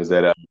 there's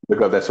that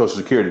look up that social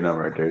security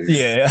number right there.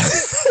 Yeah.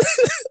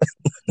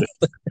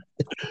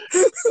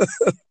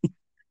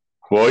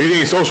 Well, he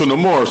ain't social no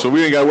more, so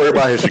we ain't got to worry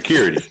about his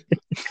security.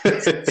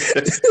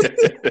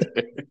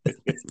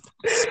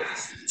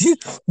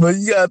 But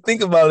you gotta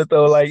think about it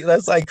though. Like,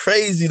 that's like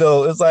crazy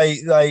though. It's like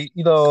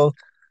you know,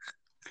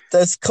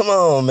 that's, come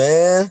on,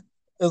 man.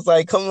 It's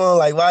like, come on,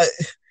 like, why?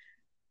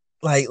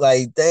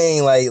 Like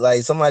dang,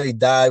 like somebody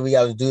died. We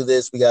got to do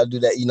this. We got to do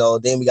that. You know,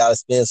 then we got to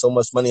spend so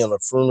much money on a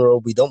funeral.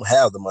 We don't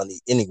have the money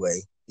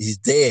anyway. He's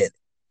dead.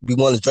 We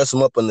want to dress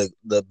him up in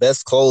the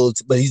best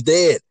clothes, but he's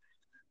dead.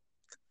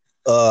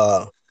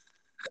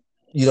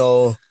 You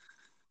know,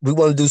 we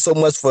want to do so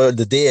much for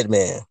the dead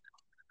man.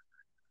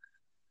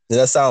 And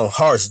that sounds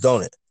harsh,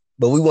 don't it?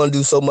 But we want to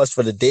do so much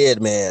for the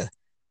dead man.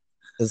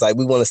 It's like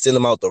we want to send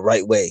him out the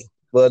right way.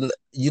 But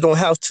you don't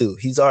have to.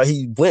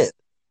 He went.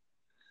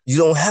 You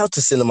don't have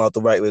to send him out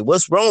the right way.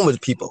 What's wrong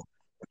with people?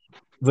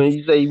 When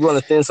you say you want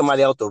to send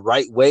somebody out the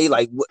right way,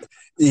 like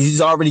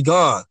he's already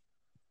gone.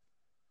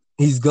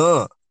 He's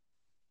gone.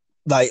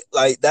 Like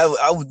that.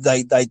 I would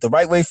like the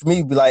right way for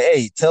me would be like,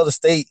 hey, tell the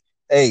state,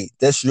 hey,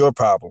 that's your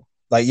problem.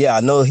 Like, yeah, I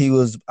know he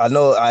was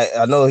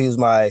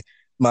my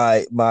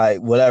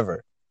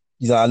whatever.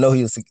 You know, I know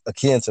he was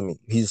akin to me.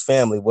 He's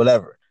family,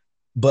 whatever.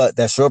 But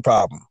that's your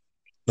problem.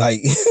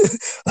 Like,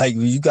 like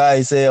you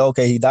guys say,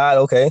 okay, he died.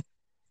 Okay.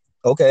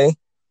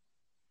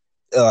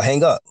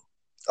 Hang up.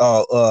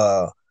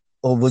 Oh,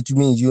 what you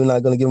mean? You're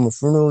not gonna give him a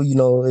funeral? You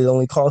know, it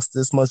only costs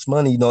this much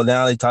money. You know,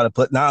 now they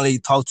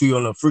talk to you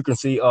on the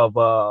frequency of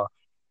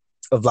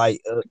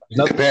like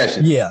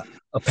compassion. Yeah,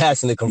 a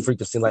passionate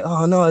frequency. Like,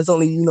 oh no, it's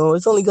only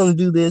gonna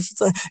do this.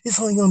 It's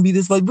only gonna be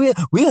this much.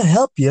 We'll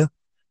help you.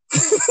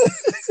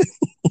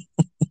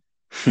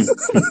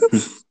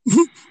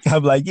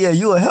 I'm like, yeah,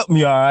 you will help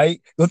me, all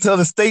right. Go tell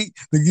the state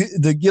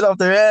to get off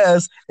their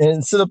ass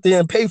and sit up there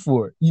and pay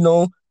for it, you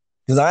know,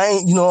 because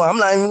I'm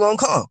not even gonna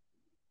come,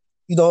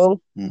 you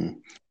know.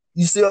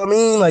 You see what I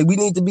mean? Like, we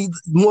need to be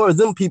more of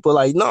them people.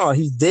 Like, no,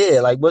 he's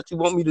dead. Like, what you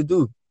want me to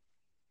do?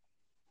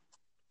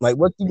 Like,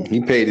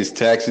 he paid his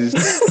taxes.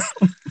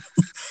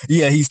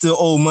 Yeah, he still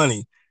owe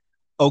money.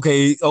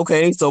 Okay.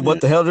 So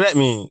what the hell does that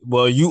mean?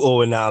 Well, you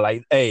owe it now.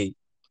 Like, hey,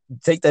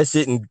 take that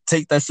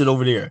shit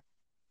over there.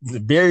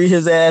 Bury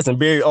his ass and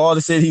bury all the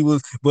shit he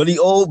owed,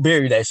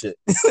 bury that shit.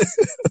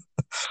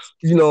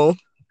 You know,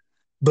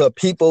 but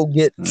people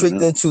get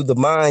tricked into the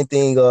mind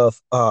thing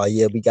of, oh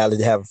yeah, we got to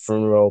have a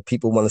funeral.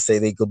 People want to say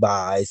their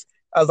goodbyes.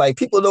 I was like,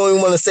 people don't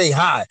even want to say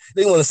hi.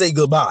 They want to say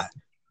goodbye.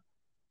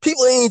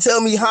 People ain't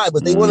tell me hi,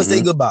 but they want to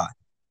say goodbye.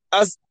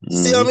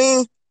 See what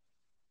I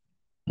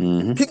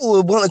mean? People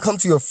would want to come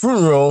to your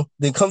funeral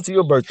than come to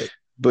your birthday.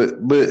 But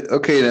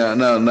okay,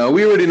 now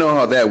we already know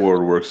how that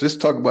world works. Let's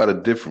talk about a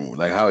different one,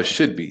 like how it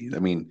should be. I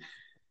mean,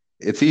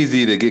 it's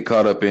easy to get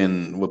caught up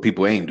in what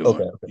people ain't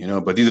doing, okay. You know.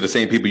 But these are the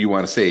same people you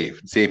want to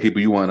save, the same people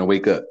you want to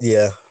wake up.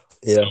 Yeah.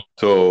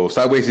 So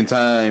stop wasting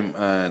time.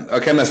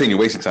 Okay, I'm not saying you're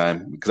wasting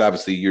time because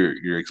obviously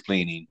you're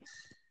explaining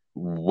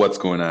what's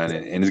going on,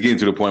 and it's getting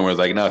to the point where it's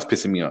like now it's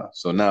pissing me off.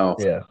 So now,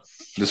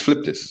 let's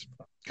flip this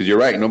because you're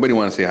right. Nobody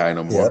want to say hi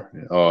no more.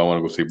 Yeah. Oh, I want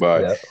to go say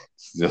bye.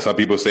 Yeah. Some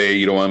people say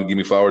you don't want to give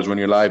me flowers when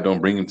you're alive.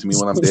 Don't bring them to me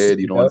when I'm dead.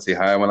 You don't want to say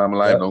hi when I'm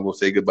alive. Don't go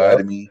say goodbye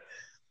to me.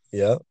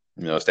 Yeah.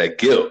 You know, it's that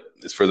guilt.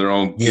 It's for their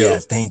own guilt. Yeah,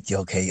 thank you.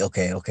 Okay.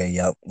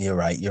 Yep. You're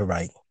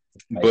right.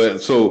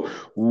 But so,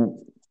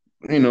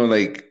 you know,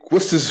 like,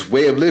 what's this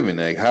way of living?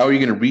 Like, how are you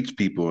going to reach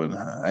people?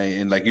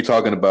 And like, you're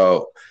talking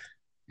about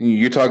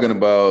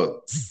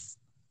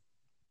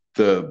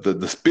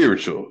the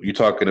spiritual. You're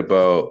talking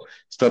about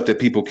stuff that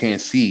people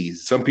can't see.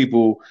 Some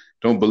people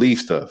don't believe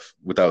stuff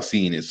without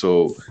seeing it.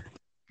 So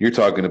you're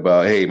talking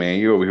about, hey man,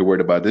 you're over here worried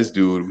about this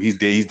dude. He's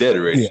dead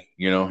already. Yeah.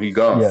 You know, he's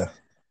gone. Yeah.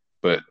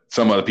 But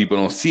some other people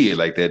don't see it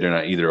like that. They're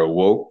not either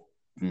awoke.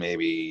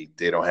 Maybe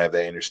they don't have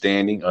that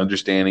understanding,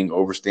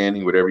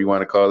 overstanding, whatever you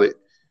want to call it.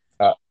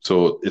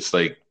 So it's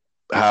like,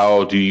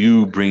 how do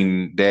you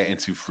bring that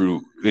into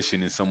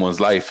fruition in someone's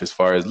life as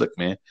far as, look,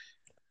 man,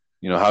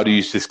 you know, how do you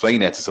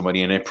explain that to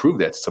somebody and then prove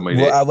that to somebody?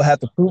 Well, I would have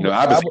to prove it.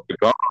 Obviously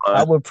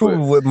I would prove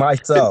it with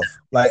myself.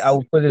 Like, I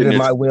would put it in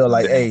my will,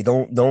 like, hey,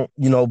 don't,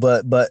 you know,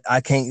 but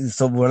I can't.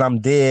 So when I'm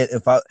dead,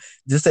 if I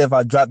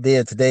drop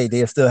dead today,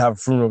 they'll still have a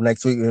funeral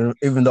next week. And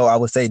even though I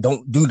would say,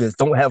 don't do this,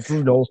 don't have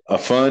funeral. A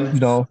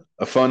funeral?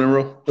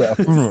 Yeah, a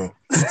funeral.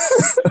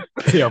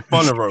 Yeah, a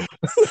funeral.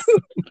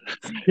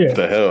 Yeah.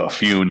 The hell, a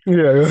funeral.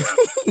 Yeah.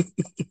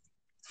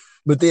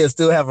 But they'll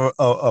still have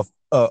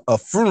a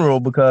funeral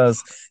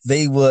because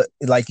they would,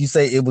 like you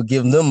say, it would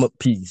give them a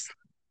peace.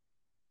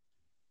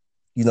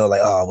 You know,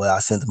 like, oh, well, I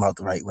sent them out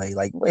the right way.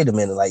 Like, wait a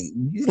minute, like,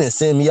 you didn't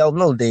send me out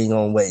no dang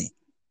on way.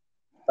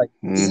 Like,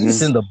 you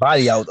send the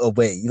body out a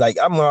way. Like,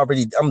 I'm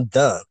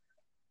done.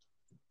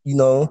 You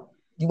know,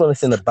 you want to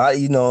send the body,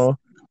 you know,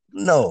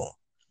 no.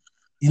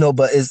 You know,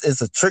 but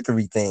it's a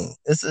trickery thing.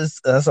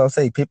 That's what I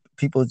say.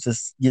 People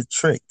just get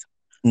tricked.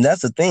 And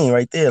that's the thing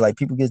right there. Like,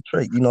 people get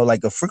tricked, you know,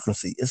 like a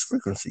frequency. It's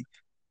frequency.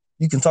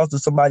 You can talk to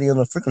somebody on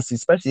a frequency,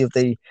 especially if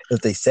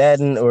they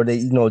sadden or they,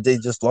 you know, they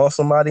just lost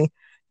somebody.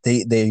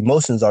 Their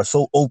emotions are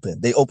so open.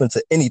 They open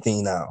to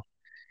anything now.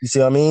 You see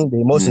what I mean? The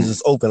emotions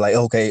is open. Like,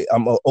 okay,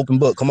 I'm an open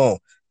book. Come on,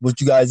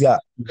 what you guys got?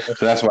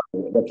 So that's why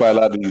a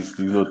lot of these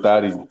little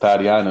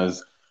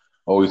Tatianas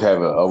always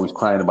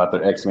crying about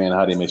their ex-man,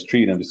 how they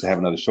mistreat them, just to have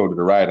another shoulder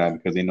to ride on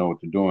because they know what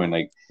they're doing.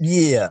 Like,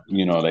 yeah,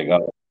 you know, like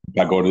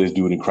I go to this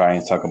dude and cry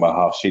and talk about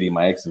how shitty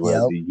my ex was.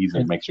 Yep. He's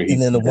gonna make sure he's.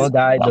 And then the one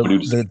guy,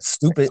 the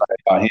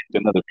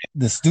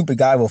stupid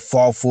guy will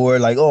fall for it.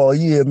 Like, oh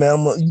yeah, man,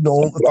 you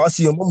know, if I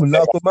see him, I'm gonna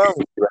knock him out.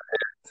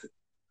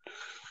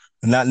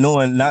 Not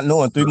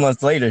knowing 3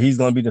 months later he's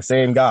gonna be the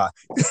same guy.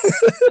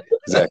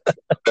 Exactly.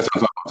 That's what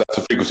I'm talking That's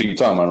the frequency you're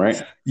talking about,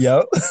 right?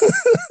 Yep.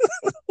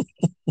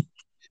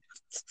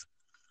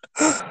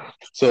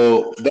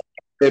 So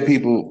that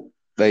people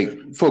like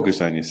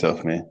focus on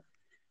yourself, man.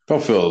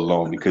 Don't feel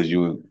alone because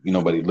you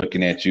nobody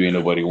looking at you and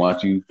nobody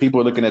wants you.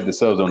 People looking at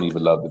themselves don't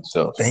even love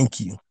themselves. Thank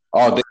you.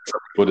 All day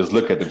people just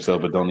look at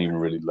themselves but don't even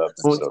really love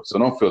themselves. So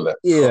don't feel that.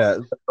 Yeah.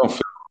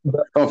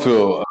 Don't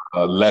feel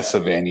less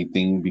of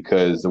anything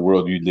because the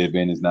world you live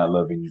in is not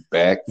loving you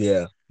back.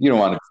 Yeah. You don't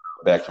want to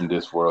be back from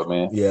this world,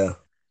 man. Yeah.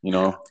 You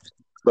know,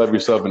 love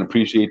yourself and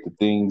appreciate the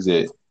things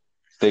that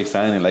stay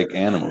silent like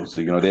animals.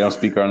 So, they don't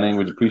speak our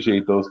language.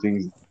 Appreciate those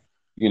things.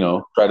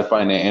 Try to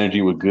find that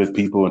energy with good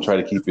people and try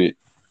to keep it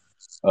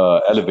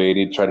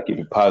elevated. Try to keep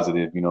it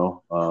positive.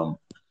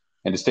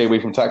 And to stay away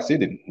from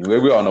toxicity.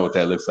 We all know what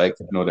that looks like.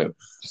 That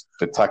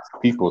the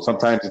toxic people.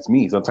 Sometimes it's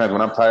me. Sometimes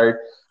when I'm tired,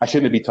 I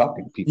shouldn't be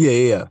talking to people.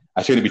 Yeah.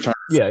 I shouldn't be trying.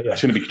 Yeah. I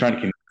shouldn't be trying to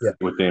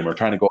connect with them or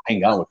trying to go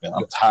hang out with them.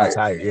 I'm tired.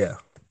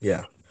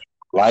 Yeah.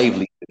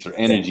 Lively. There's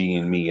energy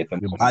in me at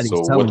the moment.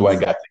 So what do I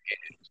got to get?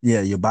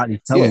 Yeah, your body's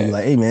telling you,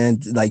 like, hey,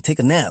 man, like, take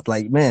a nap.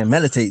 Like, man,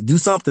 meditate. Do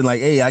something.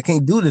 Like, hey, I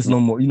can't do this no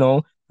more.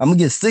 I'm going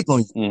to get sick on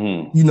you.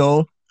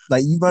 Mm-hmm.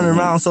 Like, you running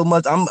around so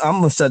much, I'm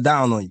going to shut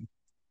down on you.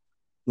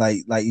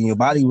 Like your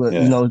body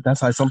will, that's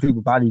why some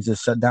people's bodies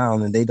just shut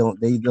down and they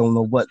don't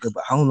know what.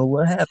 I don't know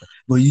what happened.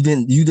 But you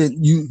don't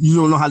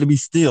know how to be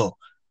still.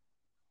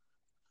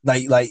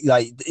 Like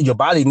your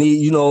body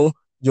need,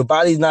 your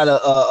body's not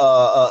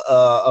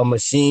a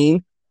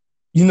machine,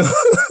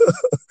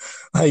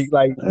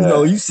 like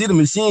you see the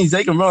machines,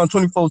 they can run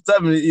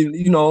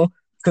 24/7,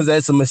 because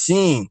that's a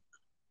machine.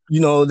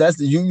 That's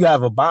you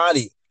have a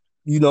body,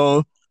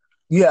 you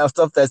have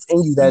stuff that's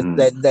in you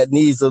that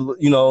needs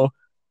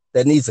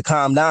that needs to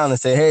calm down and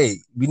say, hey,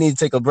 we need to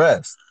take a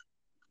breath.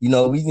 We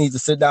need to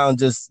sit down,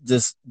 just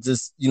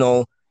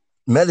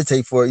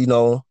meditate for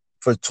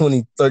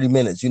 20, 30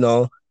 minutes,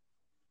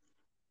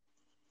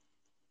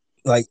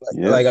 like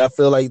I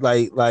feel like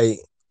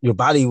your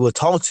body will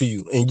talk to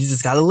you and you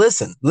just got to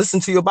listen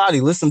to your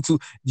body, listen to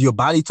your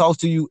body talk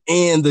to you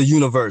and the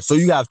universe. So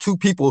you have two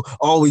people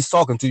always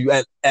talking to you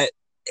at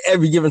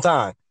every given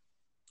time.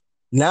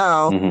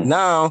 Now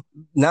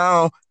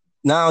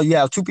you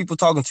have two people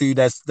talking to you.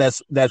 That's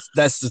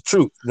the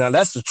truth. Now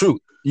that's the truth.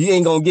 You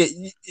ain't gonna get.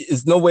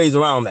 It's no ways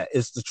around that.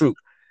 It's the truth.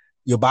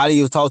 Your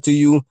body will talk to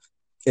you,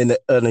 and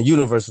the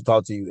universe will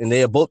talk to you, and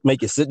they'll both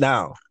make you sit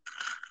down.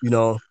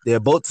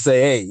 They're both to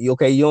say, "Hey, you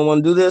okay? You don't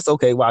want to do this?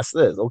 Okay, watch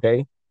this.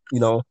 Okay,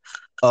 But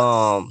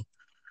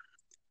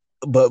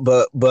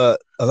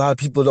a lot of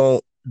people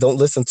don't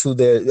listen to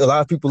a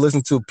lot of people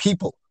listen to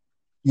people,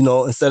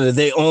 instead of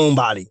their own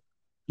body,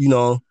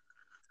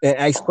 and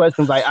ask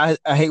questions like I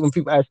hate when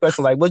people ask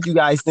questions like, what do you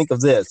guys think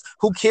of this?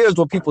 Who cares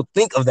what people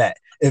think of that?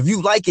 If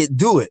you like it,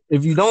 do it.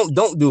 If you don't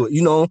do it.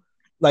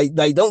 Like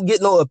don't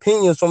get no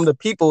opinions from the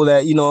people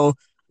that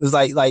it's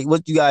like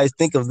what do you guys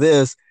think of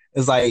this?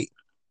 It's like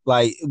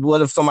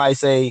what if somebody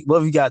say,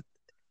 what if you got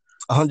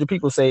 100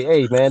 people say,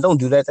 hey man,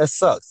 don't do that, that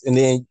sucks, and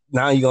then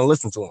now you're gonna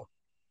listen to them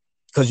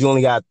because you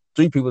only got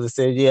 3 people that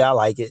say, yeah, I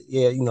like it,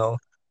 yeah,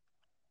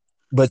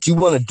 but you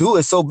want to do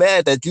it so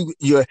bad that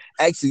you're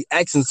actually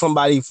asking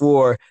somebody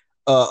for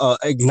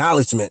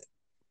acknowledgement.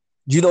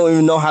 You don't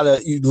even know how to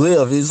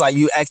live. It's like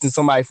you asking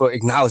somebody for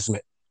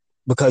acknowledgement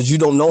because you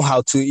don't know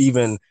how to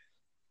even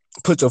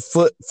put your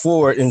foot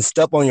forward and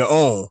step on your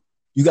own.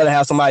 You got to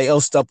have somebody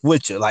else step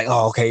with you. Like,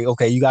 oh,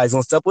 okay, you guys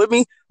gonna step with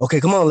me? Okay,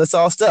 come on, let's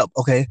all step.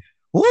 Okay,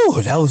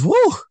 woo, that was woo.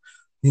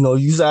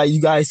 You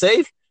guys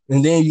safe,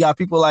 and then you got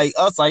people like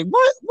us, like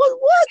what?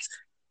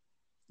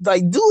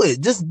 Like, do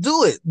it, just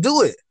do it.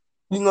 Do it.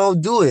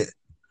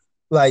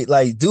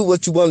 Like do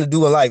what you want to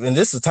do in life. And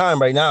this is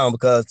time right now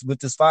because with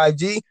this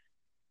 5G,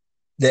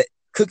 that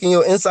cooking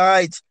your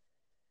insides,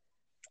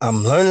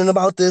 I'm learning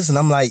about this and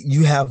I'm like,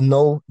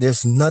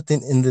 there's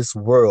nothing in this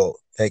world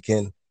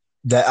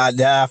that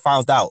I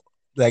found out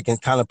that can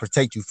kind of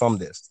protect you from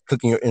this,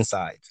 cooking your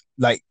insides.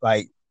 Like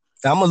I'm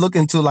gonna look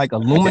into like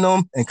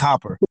aluminum and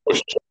copper.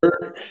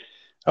 Sure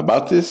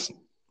about this?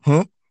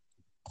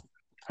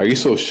 Are you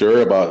so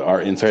sure about our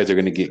insides are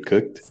gonna get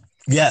cooked?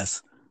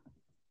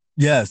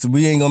 Yes,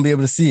 we ain't gonna be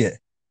able to see it,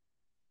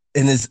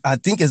 and I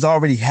think it's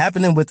already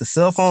happening with the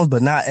cell phones,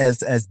 but not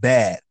as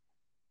bad.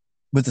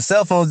 With the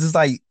cell phones, it's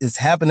like it's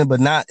happening, but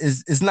not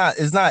it's not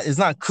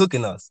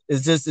cooking us.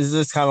 It's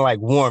just kind of like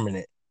warming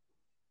it.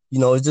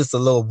 It's just a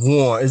little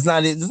warm. It's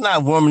not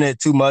warming it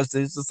too much.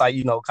 It's just like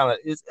kind of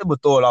it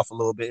would throw it off a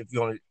little bit if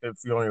you're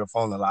on your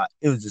phone a lot.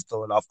 It would just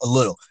throw it off a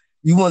little.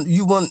 You wouldn't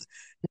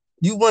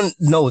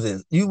know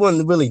this. You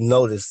wouldn't really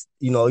notice.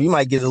 You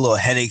might get a little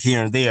headache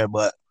here and there,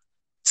 but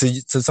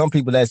to some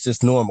people that's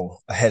just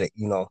normal, a headache,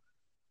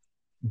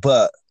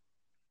 But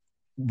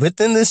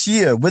within a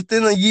year,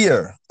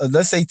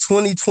 let's say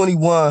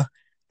 2021,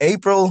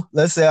 April,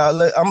 let's say I'm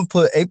gonna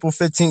put April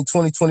 15th,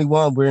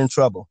 2021, we're in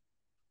trouble.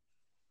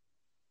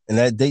 And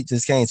that date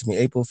just came to me,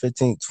 April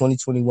 15th,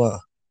 2021.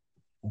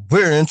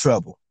 We're in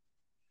trouble.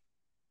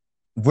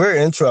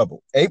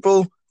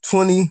 April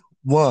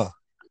 21.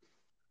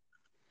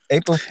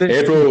 April 15th.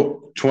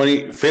 April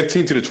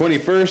 2015 to the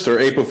 21st or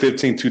April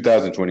 15th,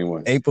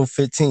 2021? April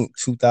 15th,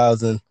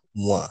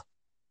 2001.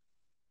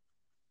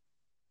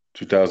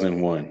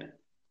 2001.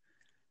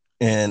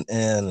 And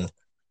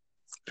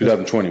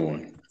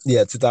 2021.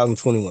 Yeah,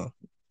 2021.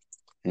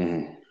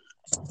 Mm-hmm.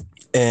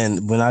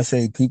 And when I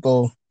say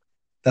people,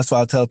 that's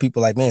why I tell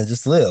people like, man,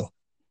 just live.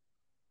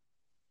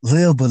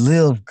 Live, but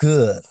live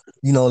good.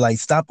 You know, like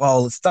stop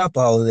all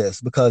of this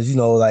because, you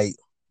know, like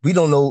we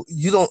don't know,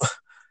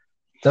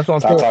 that's what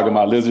I'm Stop saying. talking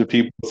about lizard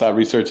people. Stop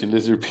researching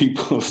lizard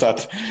people.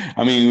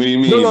 I mean, what do you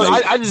mean? No,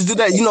 like, I just do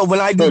that. You know, when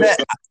I do that,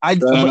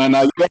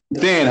 No. You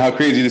understand how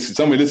crazy this is.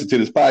 Somebody listen to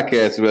this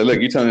podcast. But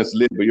look, you're telling us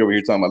lizard, but you're over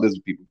here talking about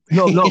lizard people.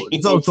 No.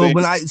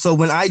 So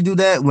when I do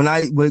that,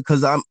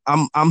 because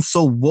I'm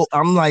so woke,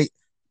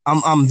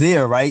 I'm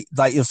there, right?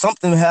 Like if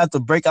something had to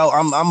break out,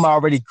 I'm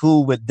already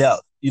cool with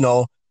death. You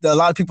know, a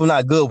lot of people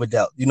not good with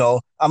death. You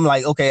know, I'm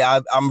like, okay,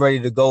 I'm ready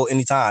to go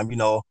anytime. You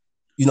know,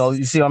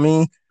 you see what I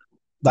mean?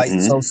 Like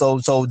so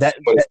that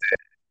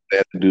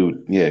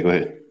dude, yeah, go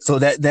ahead. So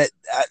that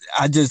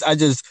I just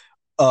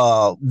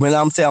when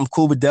I'm saying I'm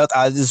cool with death,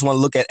 I just want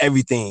to look at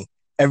everything.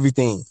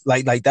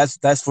 Like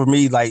that's for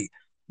me. Like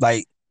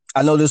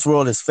I know this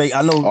world is fake.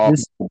 I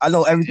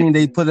know everything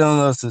they put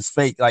on us is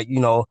fake. Like, you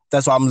know,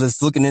 that's why I'm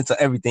just looking into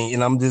everything,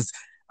 and I'm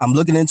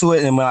looking into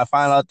it. And when I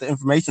find out the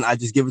information, I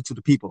just give it to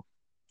the people,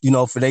 you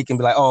know, for they can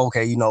be like, oh,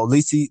 okay, you know, at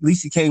least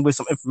he came with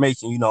some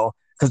information, you know,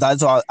 because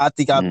that's all I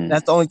think.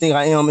 That's the only thing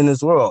I am in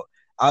this world.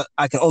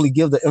 I can only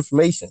give the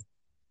information,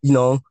 you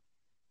know.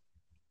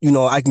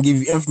 I can give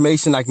you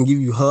information, I can give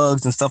you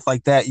hugs and stuff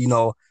like that, you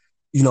know,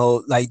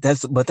 like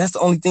that's the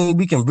only thing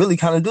we can really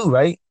kind of do,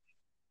 right?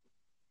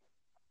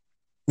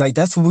 Like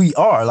that's who we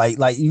are.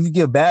 Like you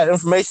give bad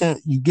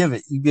information, you give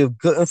it. You give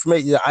good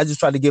information. I just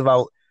try to give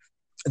out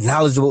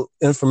knowledgeable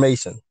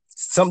information,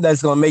 something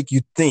that's gonna make you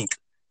think.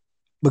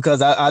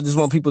 Because I just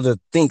want people to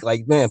think.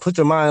 Like, man, put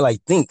your mind,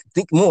 like think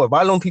more.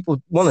 Why don't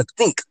people want to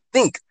think?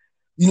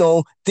 You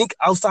know, think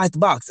outside the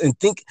box and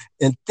think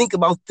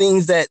about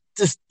things that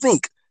just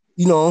think.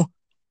 You know,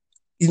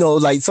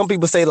 like some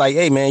people say, like,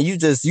 hey man, you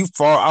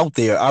far out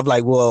there. I'm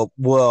like,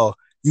 well,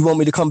 you want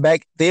me to come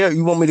back there?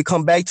 You want me to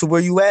come back to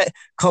where you at?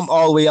 Come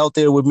all the way out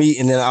there with me,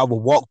 and then I will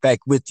walk back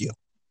with you.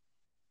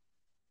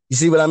 You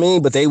see what I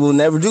mean? But they will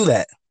never do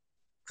that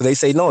because they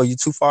say, no, you're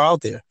too far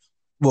out there.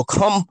 Well,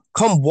 come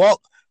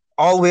walk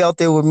all the way out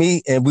there with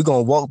me, and we're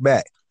gonna walk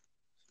back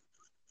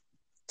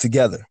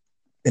together.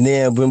 And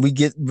then when we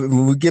get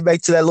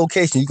back to that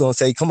location, you're gonna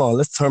say, come on,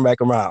 let's turn back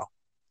around.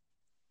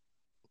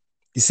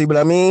 You see what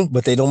I mean?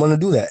 But they don't want to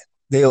do that.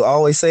 They'll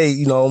always say,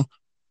 you know,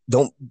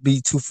 don't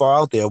be too far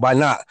out there. Why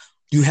not?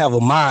 You have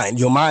a mind.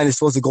 Your mind is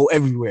supposed to go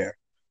everywhere.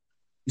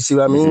 You see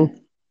what I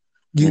mean?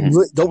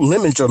 You don't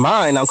limit your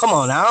mind. Now, come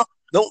on now.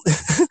 Don't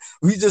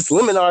we just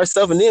limit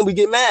ourselves and then we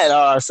get mad at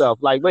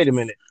ourselves. Like, wait a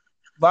minute.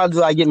 Why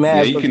do I get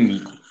mad? Yeah,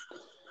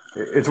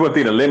 it's one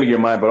thing to limit your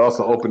mind, but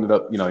also open it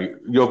up. You know,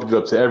 you open it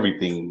up to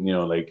everything, you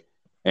know, like,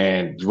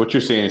 and what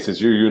you're saying is since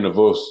you're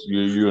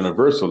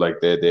universal like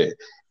that, that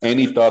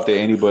any thought that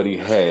anybody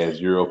has,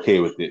 you're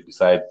okay with it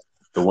besides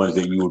the ones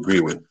that you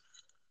agree with.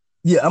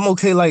 Yeah, I'm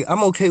okay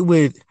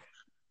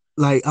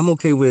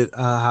with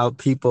how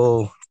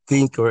people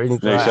think or anything.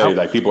 They say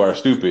like people are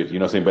stupid, you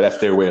know what I'm saying? But that's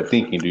their way of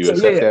thinking. Do you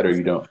accept that or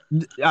you don't?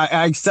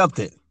 I accept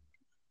it.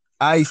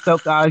 I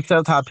accept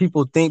how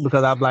people think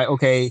because I'm like,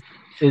 okay,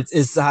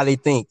 it's how they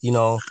think, you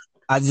know.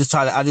 I just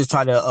try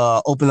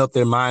to open up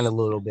their mind a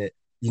little bit,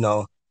 you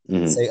know.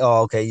 Say,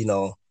 oh, okay, you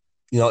know,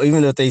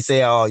 even if they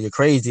say, oh, you're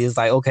crazy, it's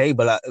like, okay,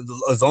 but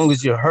as long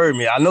as you heard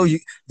me, I know you.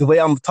 The way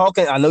I'm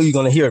talking, I know you're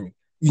gonna hear me.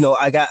 You know,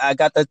 I got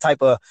that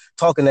type of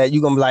talking that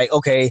you're gonna be like,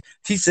 okay,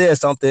 he said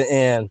something,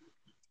 and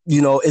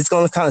you know, it's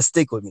gonna kind of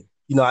stick with me.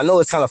 You know, I know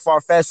it's kind of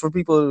far-fetched for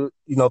people.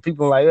 You know,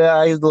 people are like,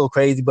 yeah, he's a little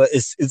crazy, but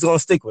it's gonna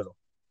stick with them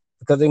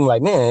because they're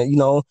like, man, you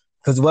know,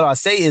 because what I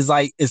say is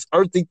like it's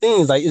earthly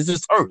things, like it's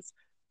just earth,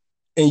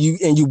 and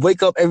you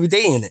wake up every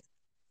day in it.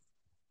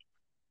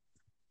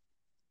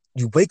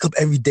 You wake up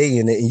every day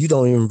in it, and you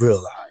don't even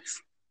realize.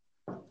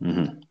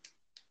 And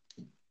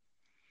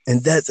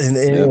that's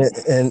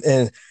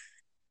and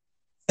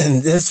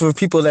that's for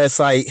people that's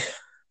like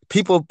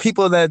people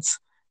that's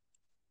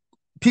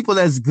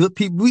good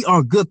people. We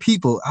are good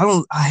people.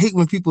 I hate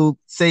when people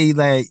say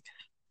like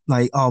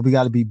oh, we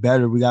got to be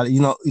better. We got to,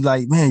 you know,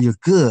 like, man, you're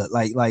good.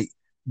 Like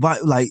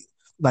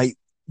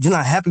you're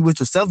not happy with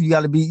yourself. You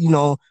got to be, you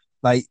know,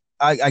 like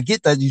I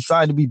get that you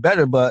try to be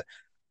better, but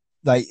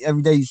like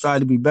every day you try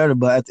to be better,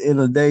 but at the end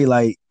of the day,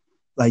 like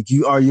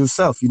you are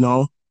yourself, you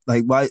know,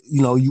 like why,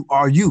 you know, you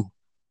are you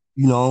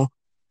know.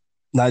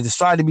 Now just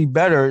try to be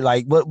better.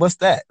 Like what's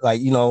that? Like,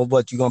 you know,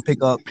 what you gonna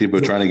pick up? People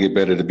are trying to get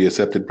better to be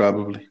accepted,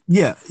 probably.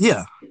 Yeah,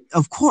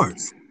 of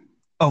course.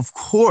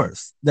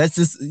 That's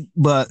just.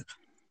 But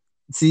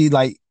see,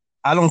 like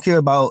I don't care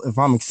about if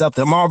I'm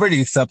accepted. I'm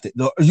already accepted.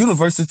 The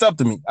universe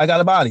accepted me. I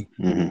got a body.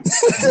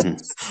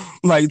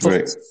 Like,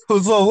 right.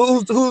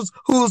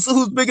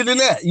 Who's bigger than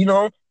that? You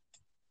know.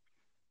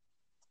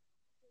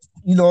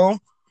 You know,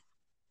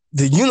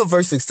 the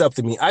universe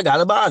accepted me. I got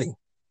a body.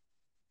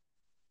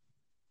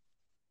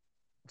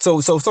 So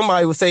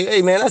somebody would say,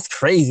 "Hey, man, that's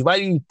crazy. Why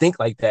do you think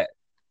like that?"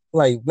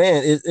 Like,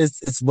 man,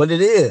 it's what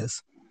it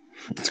is.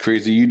 It's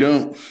crazy you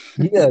don't.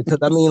 Yeah, because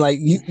I mean, like,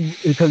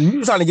 because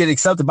you're trying to get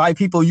accepted by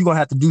people, you're gonna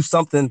have to do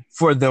something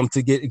for them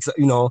to get,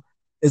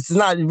 it's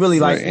not really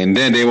like, right. And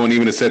then they won't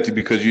even accept you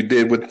because you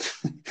did what,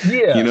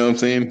 yeah, you know what I'm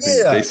saying?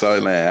 yeah, They saw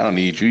it like, I don't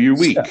need you. You're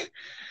weak.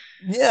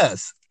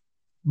 yes.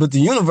 But the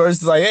universe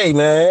is like, hey,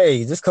 man,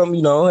 hey, just come,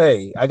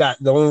 hey,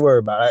 don't worry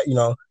about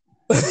it,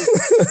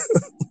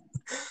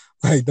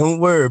 like, don't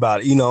worry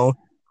about it.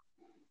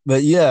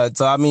 But yeah,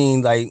 so I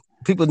mean, like,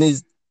 people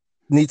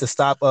need to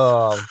stop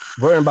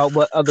worrying about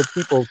what other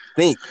people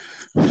think.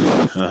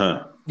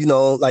 Uh-huh.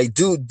 Like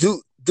do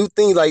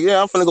things like,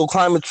 yeah, I'm gonna go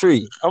climb a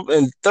tree.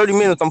 In 30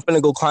 minutes, I'm gonna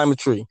go climb a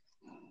tree.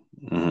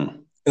 Mm-hmm.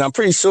 And I'm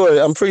pretty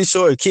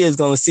sure a kid's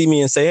gonna see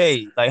me and say,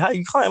 hey, like, how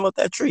you climb up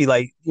that tree?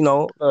 Like,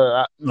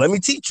 let me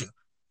teach you.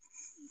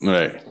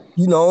 Right.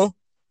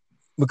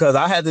 Because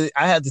I had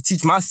to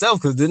teach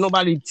myself because didn't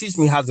nobody teach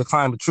me how to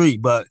climb a tree.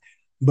 But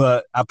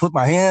I put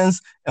my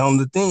hands on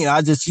the thing and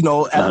I just,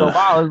 after a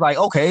while, it's like,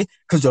 okay,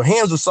 because your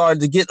hands will start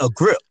to get a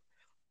grip.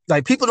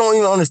 Like, people don't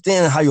even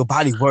understand how your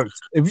body works.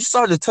 If you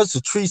start to touch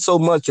the tree so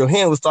much, your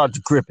hand will start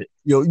to grip it.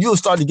 You'll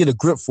start to get a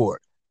grip for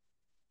it.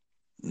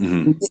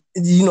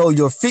 Mm-hmm.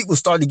 Your feet will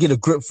start to get a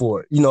grip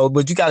for it,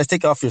 but you got to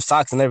take off your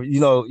socks and everything.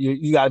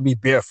 You got to be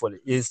barefooted.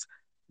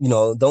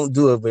 Don't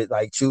do it with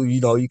like shoes.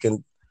 You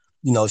can,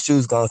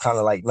 shoes gonna kind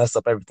of like mess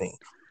up everything.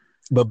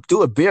 But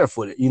do it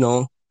barefooted.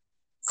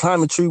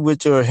 Climb a tree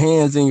with your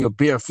hands and your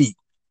bare feet.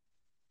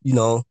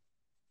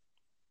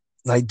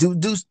 Like do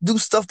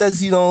stuff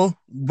that's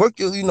work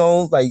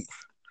your like,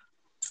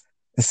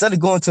 instead of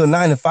going to a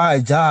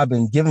 9-to-5 job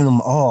and giving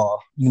them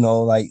all,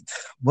 like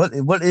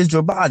what is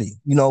your body?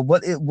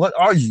 What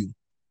are you?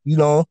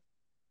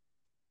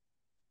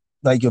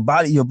 Like your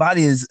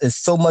body is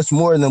so much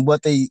more than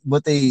what they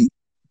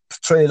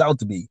portray it out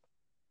to be.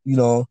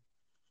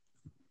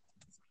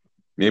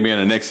 Maybe in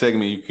the next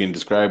segment you can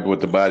describe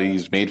what the body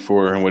is made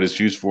for and what it's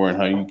used for and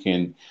how you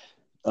can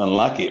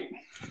unlock it.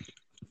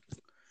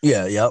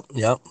 Yeah, yep.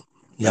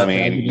 I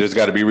mean, there's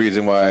got to be a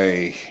reason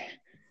why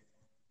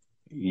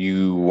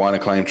you want to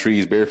climb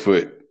trees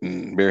barefoot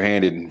and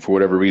barehanded for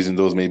whatever reason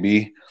those may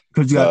be.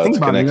 Because you got to think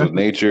about connect it. with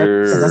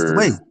nature. That's the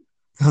way.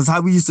 Because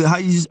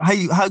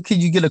how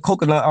could you get a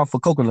coconut off a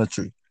coconut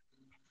tree?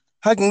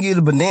 How can you get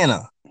a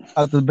banana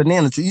out the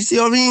banana tree? You see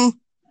what I mean?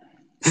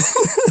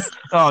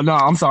 Oh no,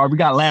 I'm sorry. We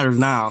got ladders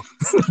now,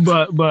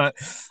 but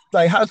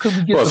like, how could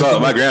we get? Well, so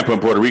my grandpa in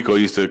Puerto Rico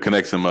used to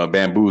connect some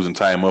bamboos and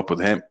tie them up with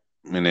hemp,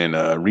 and then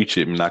reach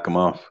it and knock them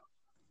off.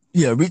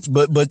 Yeah, reach,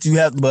 but you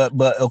have,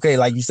 but okay,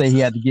 like you say, he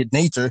had to get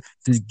nature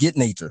to get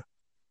nature.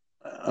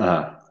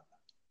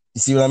 You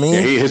see what I mean?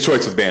 Yeah, his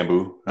choice was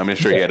bamboo. I mean,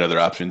 sure, he had other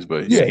options,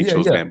 but he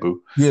chose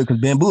bamboo. Yeah, because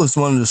bamboo is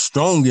one of the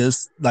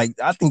strongest. Like,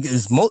 I think it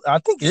is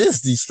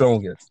the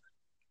strongest.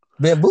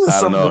 Bamboo is I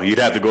don't know. You'd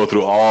have to go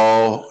through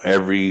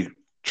every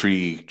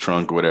tree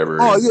trunk, whatever.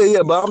 Oh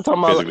yeah, but I'm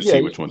talking about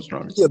see which one's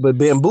strongest. Yeah, but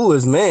bamboo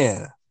is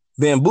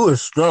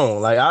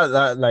strong. Like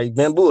I like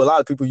bamboo. A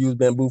lot of people use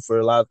bamboo for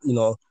a lot,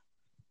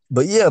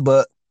 But yeah,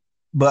 but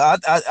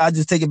I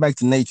just take it back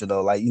to nature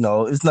though. Like,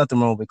 it's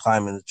nothing wrong with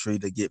climbing a tree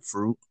to get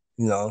fruit.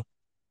 Now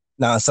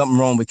there's something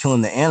wrong with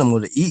killing the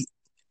animal to eat.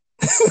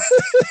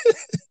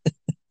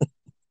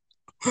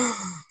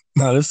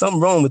 Now there's something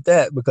wrong with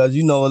that because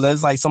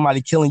that's like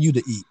somebody killing you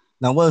to eat.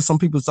 Now, what if some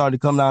people started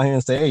to come down here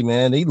and say, "Hey,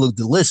 man, they look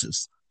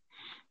delicious."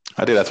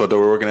 I think that's what they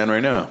were working on right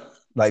now.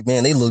 Like,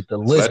 man, they look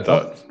delicious. I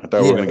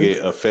thought we were gonna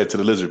get fed to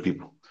the lizard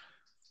people.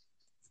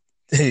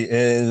 Hey,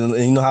 and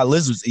you know how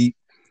lizards eat.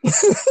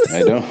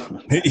 I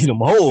don't. They eat them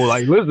whole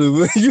like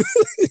lizards.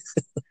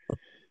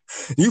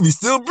 You be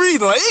still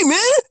breathing. Like, hey, man,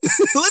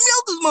 let me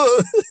out this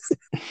mud.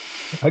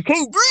 I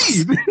can't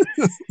breathe.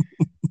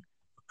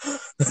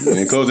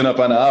 And closing up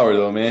on the hour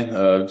though, man.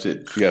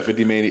 We got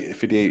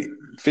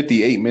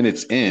 58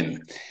 minutes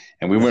in,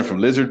 and we went from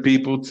lizard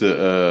people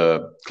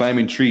to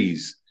climbing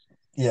trees.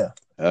 Yeah.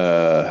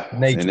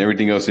 And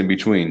everything else in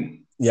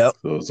between. Yep.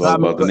 So it's all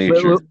about the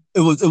nature.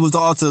 It was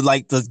all to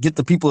like to get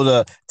the people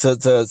to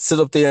sit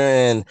up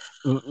there, and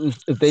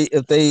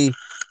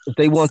if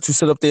they want to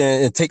sit up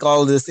there and take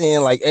all of this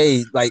in, like,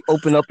 hey, like,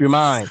 open up your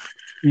mind.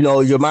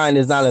 Your mind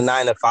is not a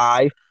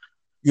 9-to-5.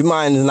 Your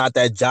mind is not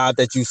that job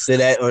that you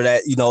sit at or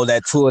that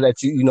that tour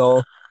that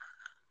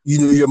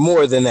you're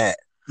more than that.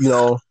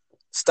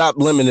 Stop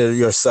limiting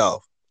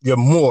yourself. You're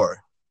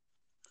more.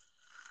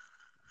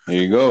 There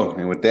you go.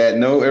 And with that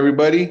note,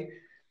 everybody,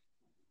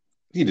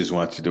 he just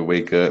wants you to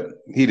wake up.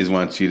 He just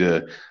wants you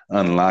to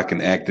unlock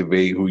and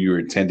activate who you're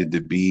intended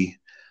to be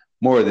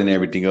more than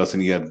everything else in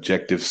the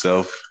objective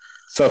self.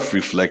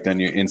 Self-reflect on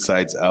your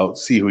insides out.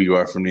 See who you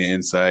are from the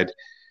inside.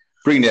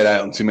 Bring that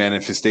out into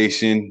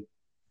manifestation.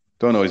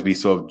 Don't always be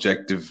so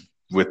objective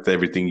with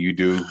everything you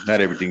do.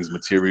 Not everything's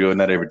material.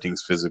 Not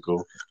everything's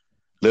physical.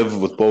 Live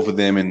with both of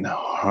them in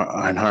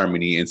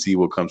harmony and see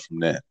what comes from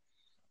that.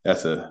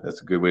 That's a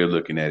good way of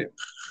looking at it.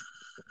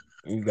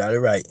 You got it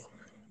right.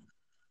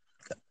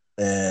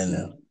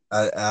 And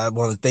I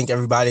want to thank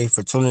everybody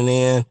for tuning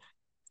in.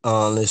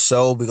 on this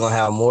show. We're gonna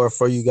have more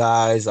for you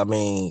guys. I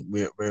mean,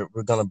 we're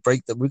gonna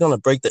break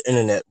the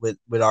internet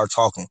with our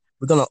talking.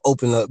 We're gonna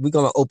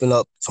open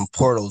up some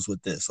portals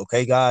with this.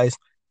 Okay, guys,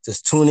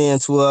 just tune in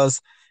to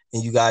us,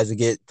 and you guys will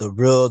get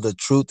the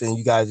truth, and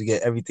you guys will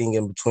get everything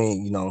in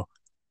between. You know.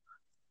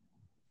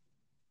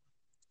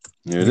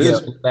 There it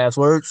is. Last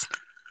words.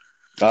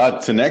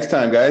 Till next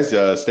time, guys.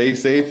 Stay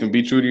safe and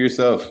be true to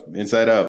yourself. Inside out.